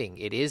exciting.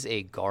 It is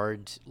a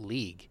guard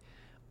league.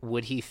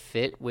 Would he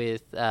fit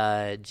with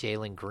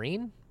Jalen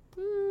Green?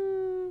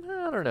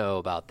 I don't know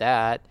about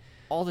that.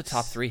 All the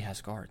top 3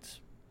 has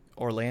guards.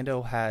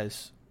 Orlando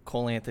has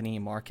Cole Anthony,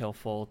 Markelle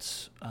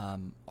Fultz,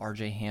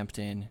 RJ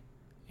Hampton,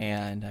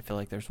 and I feel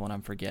like there's one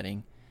I'm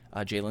forgetting,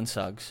 Jalen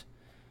Suggs.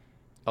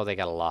 Oh, they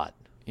got a lot.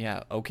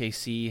 Yeah,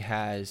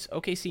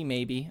 OKC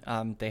maybe.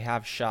 They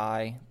have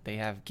Shai. They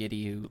have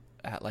Giddey who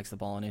likes the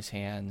ball in his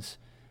hands.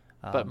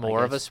 But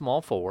more of a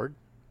small forward.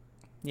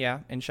 Yeah,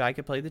 and Shai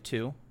could play the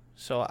 2.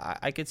 So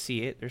I could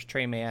see it. There's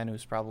Trey Mann,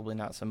 who's probably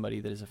not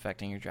somebody that is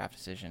affecting your draft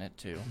decision at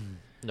 2.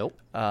 Nope.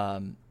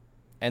 And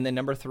then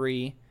number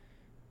 3,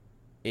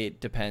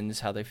 it depends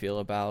how they feel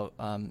about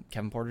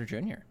Kevin Porter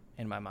Jr.,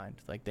 in my mind.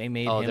 Like, they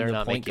made him they're the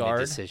not point making guard.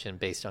 a decision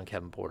based on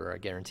Kevin Porter, I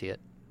guarantee it.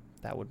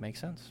 That would make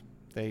sense.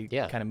 They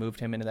kind of moved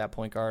him into that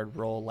point guard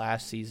role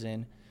last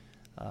season.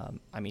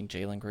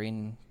 Jalen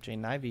Green,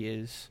 Jaden Ivey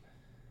is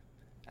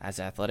as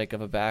athletic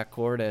of a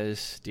backcourt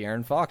as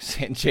De'Aaron Fox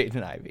and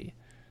Jaden Ivey.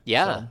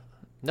 Yeah.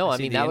 So,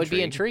 that would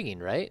be intriguing,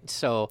 right?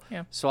 So,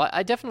 yeah. So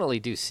I definitely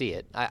do see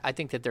it. I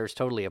think that there's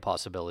totally a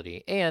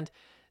possibility. And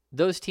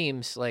those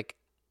teams, like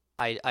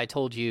I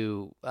told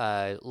you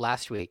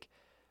last week,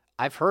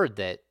 I've heard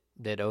that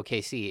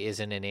OKC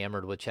isn't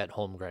enamored with Chet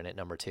Holmgren at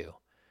number 2.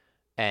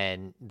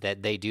 And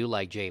that they do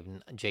like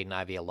Jaden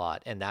Ivey a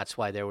lot, and that's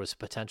why there was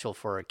potential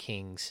for a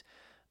Kings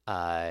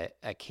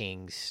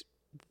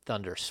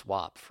Thunder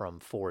swap from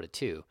 4 to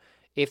 2.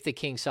 If the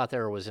Kings thought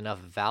there was enough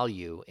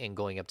value in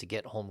going up to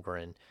get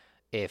Holmgren,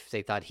 if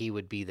they thought he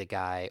would be the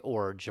guy,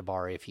 or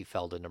Jabari if he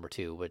fell to number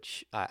 2,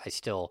 which I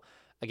still,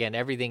 again,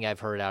 everything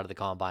I've heard out of the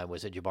combine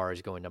was that Jabari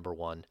is going number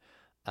 1,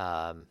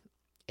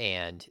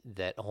 and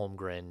that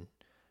Holmgren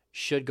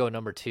should go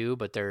number 2,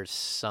 but there's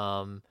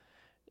some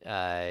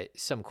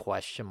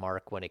question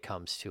mark when it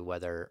comes to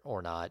whether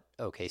or not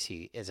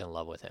OKC is in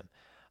love with him.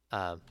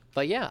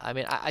 But yeah,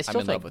 I still think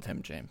I'm in love with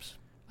him, James.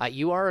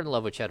 You are in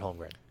love with Chet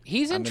Holmgren.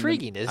 He's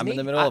intriguing, isn't he? I'm in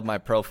the middle of my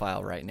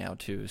profile right now,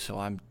 too, so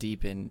I'm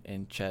deep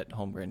in Chet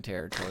Holmgren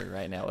territory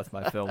right now with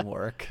my film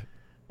work.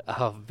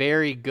 A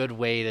very good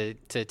way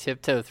to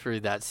tiptoe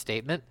through that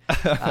statement.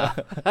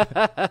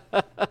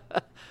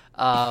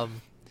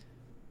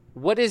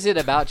 What is it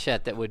about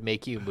Chet that would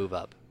make you move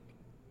up?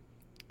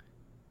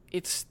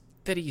 It's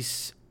that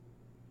he's...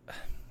 I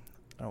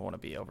don't want to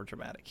be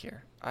overdramatic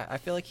here. I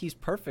feel like he's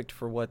perfect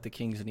for what the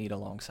Kings need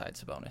alongside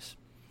Sabonis.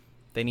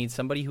 They need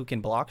somebody who can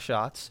block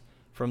shots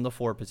from the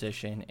 4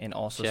 position and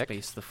also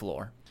space the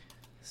floor.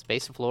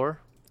 Space the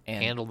floor,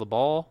 and handle the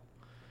ball.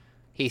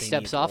 He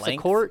steps off the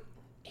court.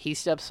 He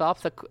steps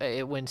off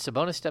when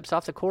Sabonis steps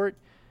off the court.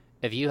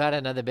 If you had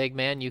another big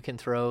man you can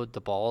throw the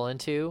ball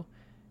into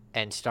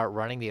and start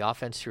running the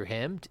offense through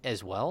him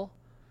as well.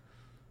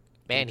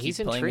 Man, he's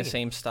playing intriguing. the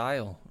same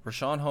style.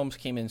 Rashawn Holmes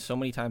came in so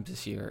many times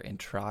this year and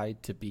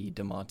tried to be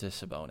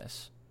Domantas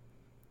Sabonis.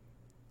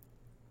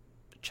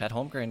 Chet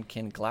Holmgren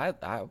can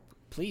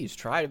please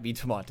try to be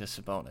Domantas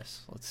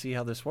Sabonis. Let's see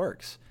how this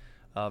works.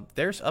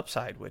 There's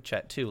upside with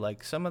Chet too.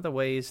 Like some of the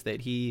ways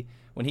that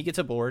when he gets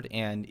aboard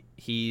and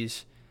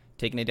he's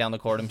taking it down the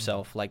court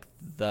himself, like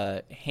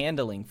the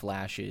handling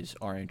flashes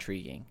are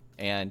intriguing.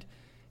 And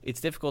it's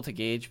difficult to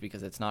gauge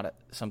because it's not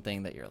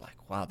something that you're like,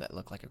 wow, that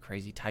looked like a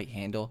crazy tight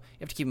handle. You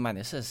have to keep in mind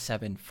this is a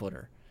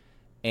 7-footer.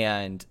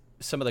 And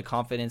some of the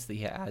confidence that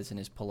he has in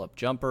his pull-up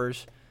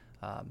jumpers,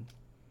 I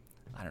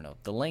don't know,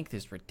 the length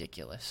is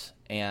ridiculous.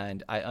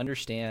 And I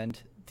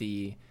understand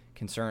the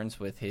concerns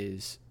with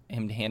his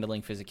him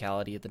handling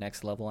physicality at the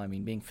next level. I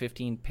mean, being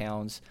 15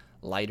 pounds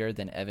lighter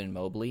than Evan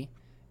Mobley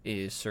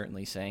is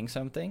certainly saying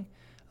something.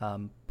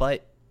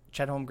 But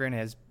Chet Holmgren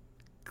has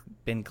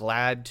been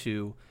glad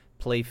to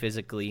play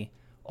physically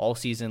all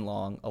season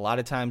long. A lot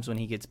of times when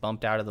he gets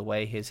bumped out of the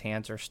way, his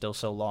hands are still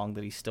so long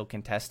that he's still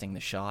contesting the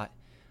shot.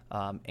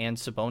 And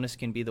Sabonis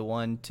can be the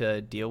one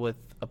to deal with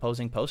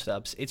opposing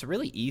post-ups. It's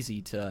really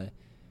easy to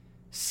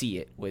see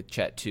it with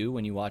Chet, too,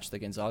 when you watch the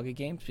Gonzaga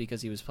games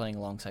because he was playing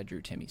alongside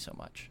Drew Timme so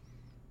much.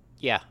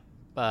 Yeah.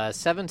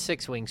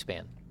 7'6"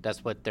 wingspan.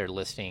 That's what they're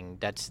listing.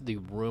 That's the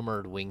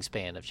rumored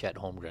wingspan of Chet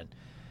Holmgren.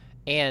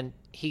 And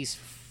he's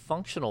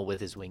functional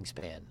with his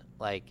wingspan.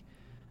 Like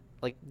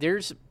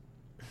there's...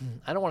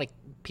 I don't want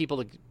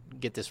people to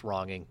get this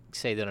wrong and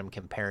say that I'm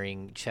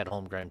comparing Chet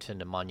Holmgren to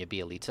Nemanja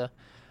Bjelica.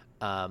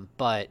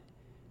 But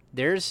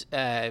there's...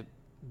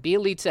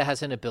 Bjelica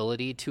has an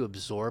ability to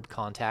absorb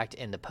contact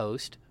in the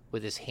post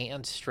with his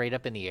hands straight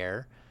up in the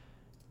air,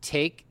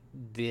 take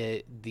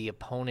the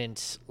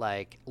opponent's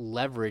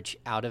leverage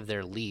out of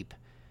their leap,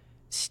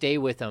 stay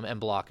with them, and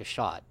block a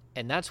shot.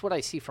 And that's what I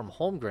see from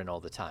Holmgren all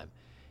the time.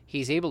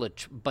 He's able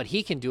to, but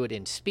he can do it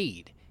in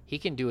speed. He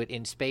can do it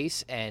in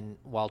space, and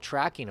while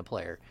tracking a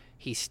player,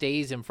 he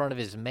stays in front of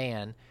his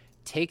man,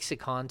 takes a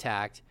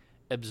contact,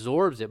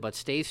 absorbs it, but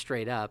stays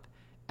straight up,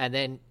 and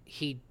then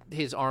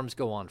his arms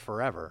go on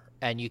forever,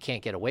 and you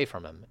can't get away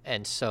from him.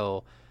 And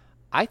so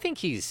I think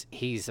he's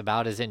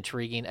about as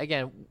intriguing.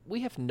 Again,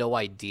 we have no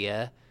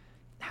idea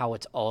how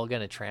it's all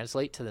going to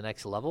translate to the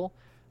next level,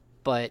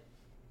 but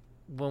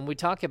when we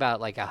talk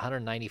about a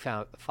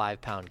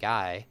 195-pound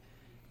guy,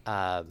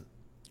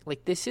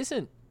 this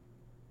isn't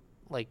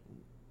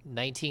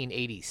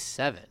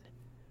 1987,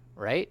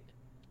 right?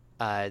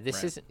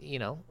 This isn't, he's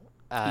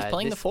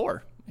playing the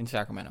 4 in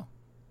Sacramento.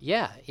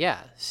 Yeah.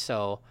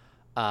 So,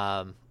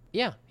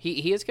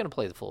 he is going to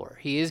play the 4.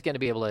 He is going to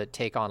be able to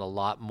take on a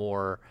lot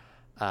more,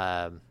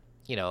 of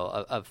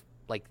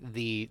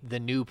the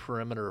new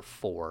perimeter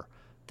 4,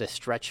 the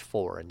stretch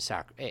 4 in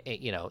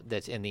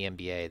that's in the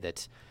NBA.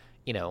 That's,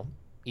 you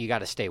got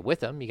to stay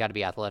with him. You got to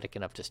be athletic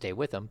enough to stay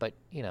with him. But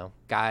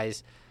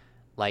guys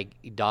like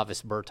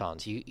Davis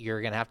Bertans,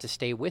 you're going to have to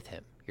stay with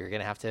him. You're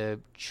going to have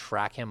to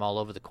track him all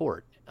over the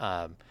court.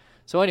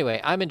 So anyway,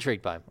 I'm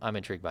intrigued by him.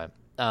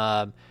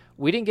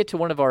 We didn't get to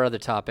one of our other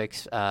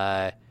topics,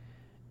 and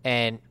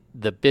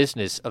the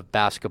business of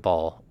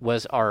basketball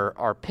was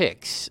our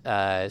picks.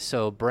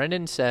 So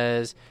Brendan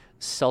says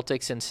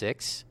Celtics in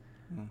 6.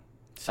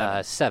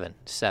 7.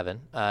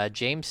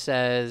 James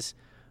says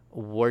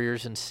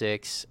Warriors in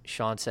 6.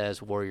 Sean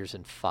says Warriors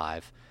in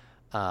 5.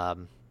 I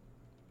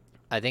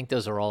think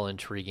those are all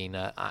intriguing.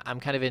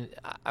 I'm kind of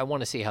I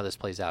want to see how this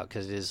plays out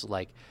because it is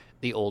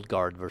the old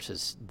guard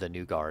versus the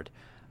new guard.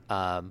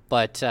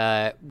 But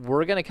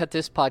we're going to cut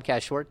this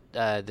podcast short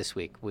this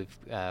week.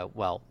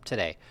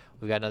 Today.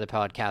 We've got another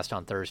podcast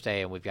on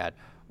Thursday, and we've got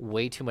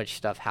way too much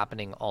stuff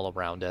happening all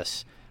around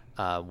us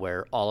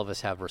where all of us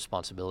have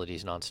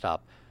responsibilities nonstop.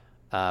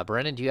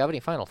 Brennan, do you have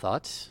any final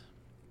thoughts?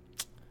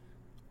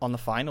 On the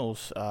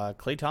finals,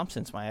 Klay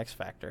Thompson's my X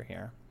factor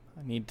here.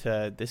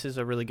 This is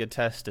a really good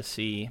test to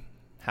see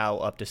how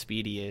up to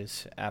speed he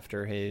is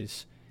after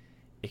his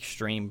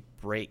extreme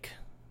break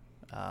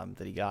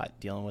that he got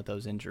dealing with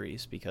those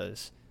injuries,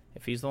 because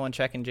if he's the one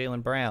checking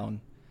Jaylen Brown,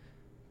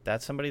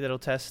 that's somebody that'll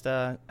test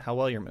how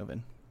well you're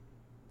moving.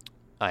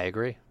 I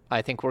agree.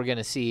 I think we're going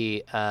to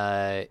see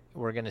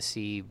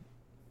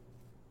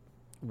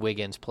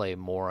Wiggins play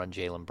more on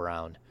Jaylen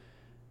Brown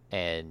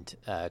and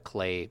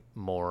Klay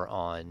more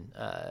on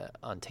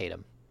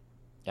Tatum.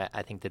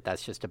 I think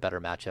that's just a better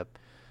matchup.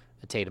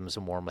 Tatum's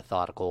a more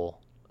methodical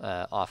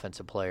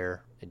offensive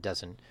player.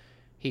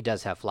 He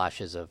does have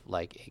flashes of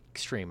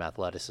extreme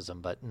athleticism,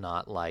 but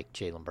not like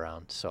Jaylen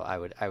Brown. So I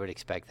would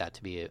expect that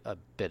to be a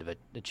bit of a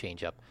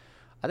change up.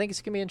 I think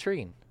it's gonna be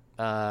intriguing.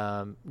 Do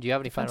you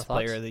have any final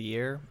thoughts? Player of the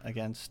year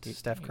against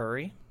Steph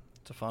Curry.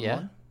 It's a fun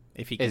one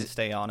if he can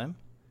stay on him.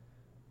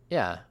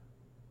 Yeah,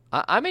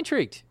 I'm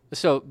intrigued.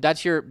 So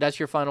that's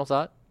your final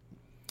thought.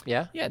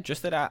 Yeah? Yeah,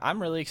 just that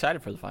I'm really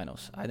excited for the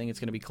finals. I think it's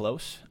going to be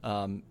close.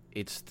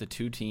 It's the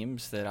two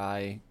teams that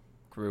I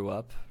grew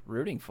up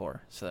rooting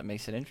for, so that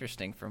makes it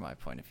interesting from my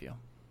point of view.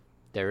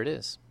 There it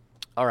is.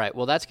 All right,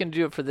 well, that's going to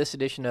do it for this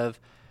edition of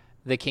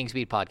the Kings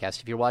Beat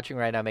podcast. If you're watching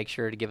right now, make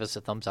sure to give us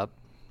a thumbs up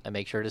and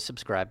make sure to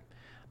subscribe.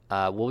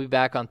 We'll be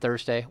back on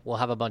Thursday. We'll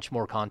have a bunch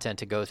more content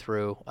to go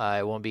through.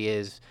 It won't be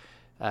as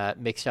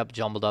mixed up,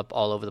 jumbled up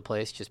all over the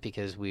place just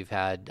because we've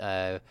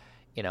had,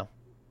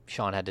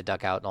 Sean had to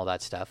duck out and all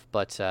that stuff.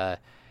 But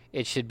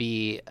it should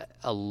be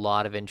a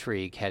lot of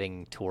intrigue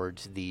heading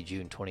towards the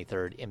June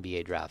 23rd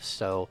NBA draft.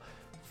 So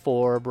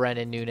for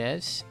Brennan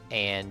Nunez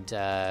and,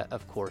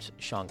 of course,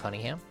 Sean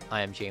Cunningham,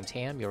 I am James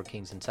Ham, your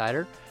Kings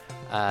Insider,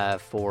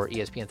 for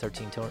ESPN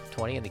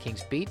 1320 and the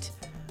Kings Beat.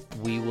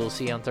 We will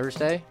see you on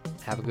Thursday.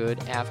 Have a good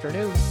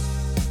afternoon.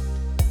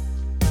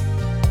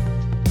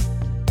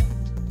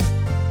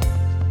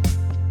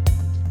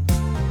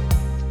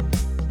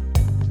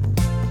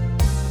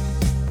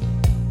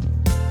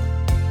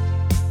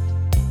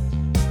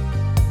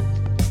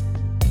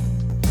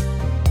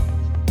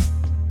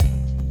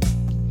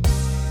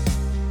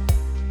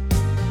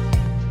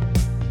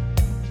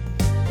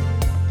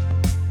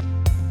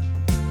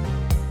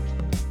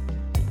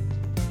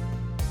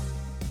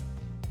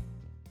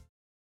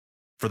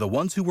 For the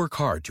ones who work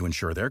hard to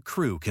ensure their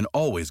crew can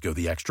always go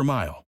the extra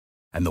mile,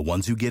 and the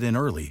ones who get in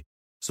early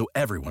so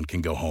everyone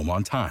can go home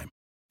on time,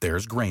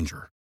 there's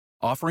Grainger,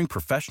 offering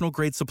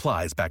professional-grade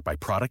supplies backed by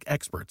product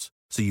experts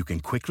so you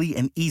can quickly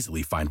and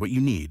easily find what you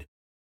need.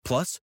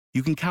 Plus,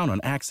 you can count on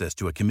access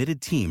to a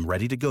committed team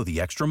ready to go the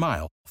extra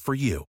mile for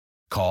you.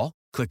 Call,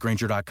 click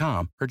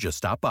Grainger.com, or just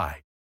stop by.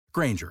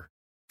 Grainger,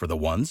 for the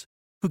ones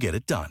who get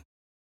it done.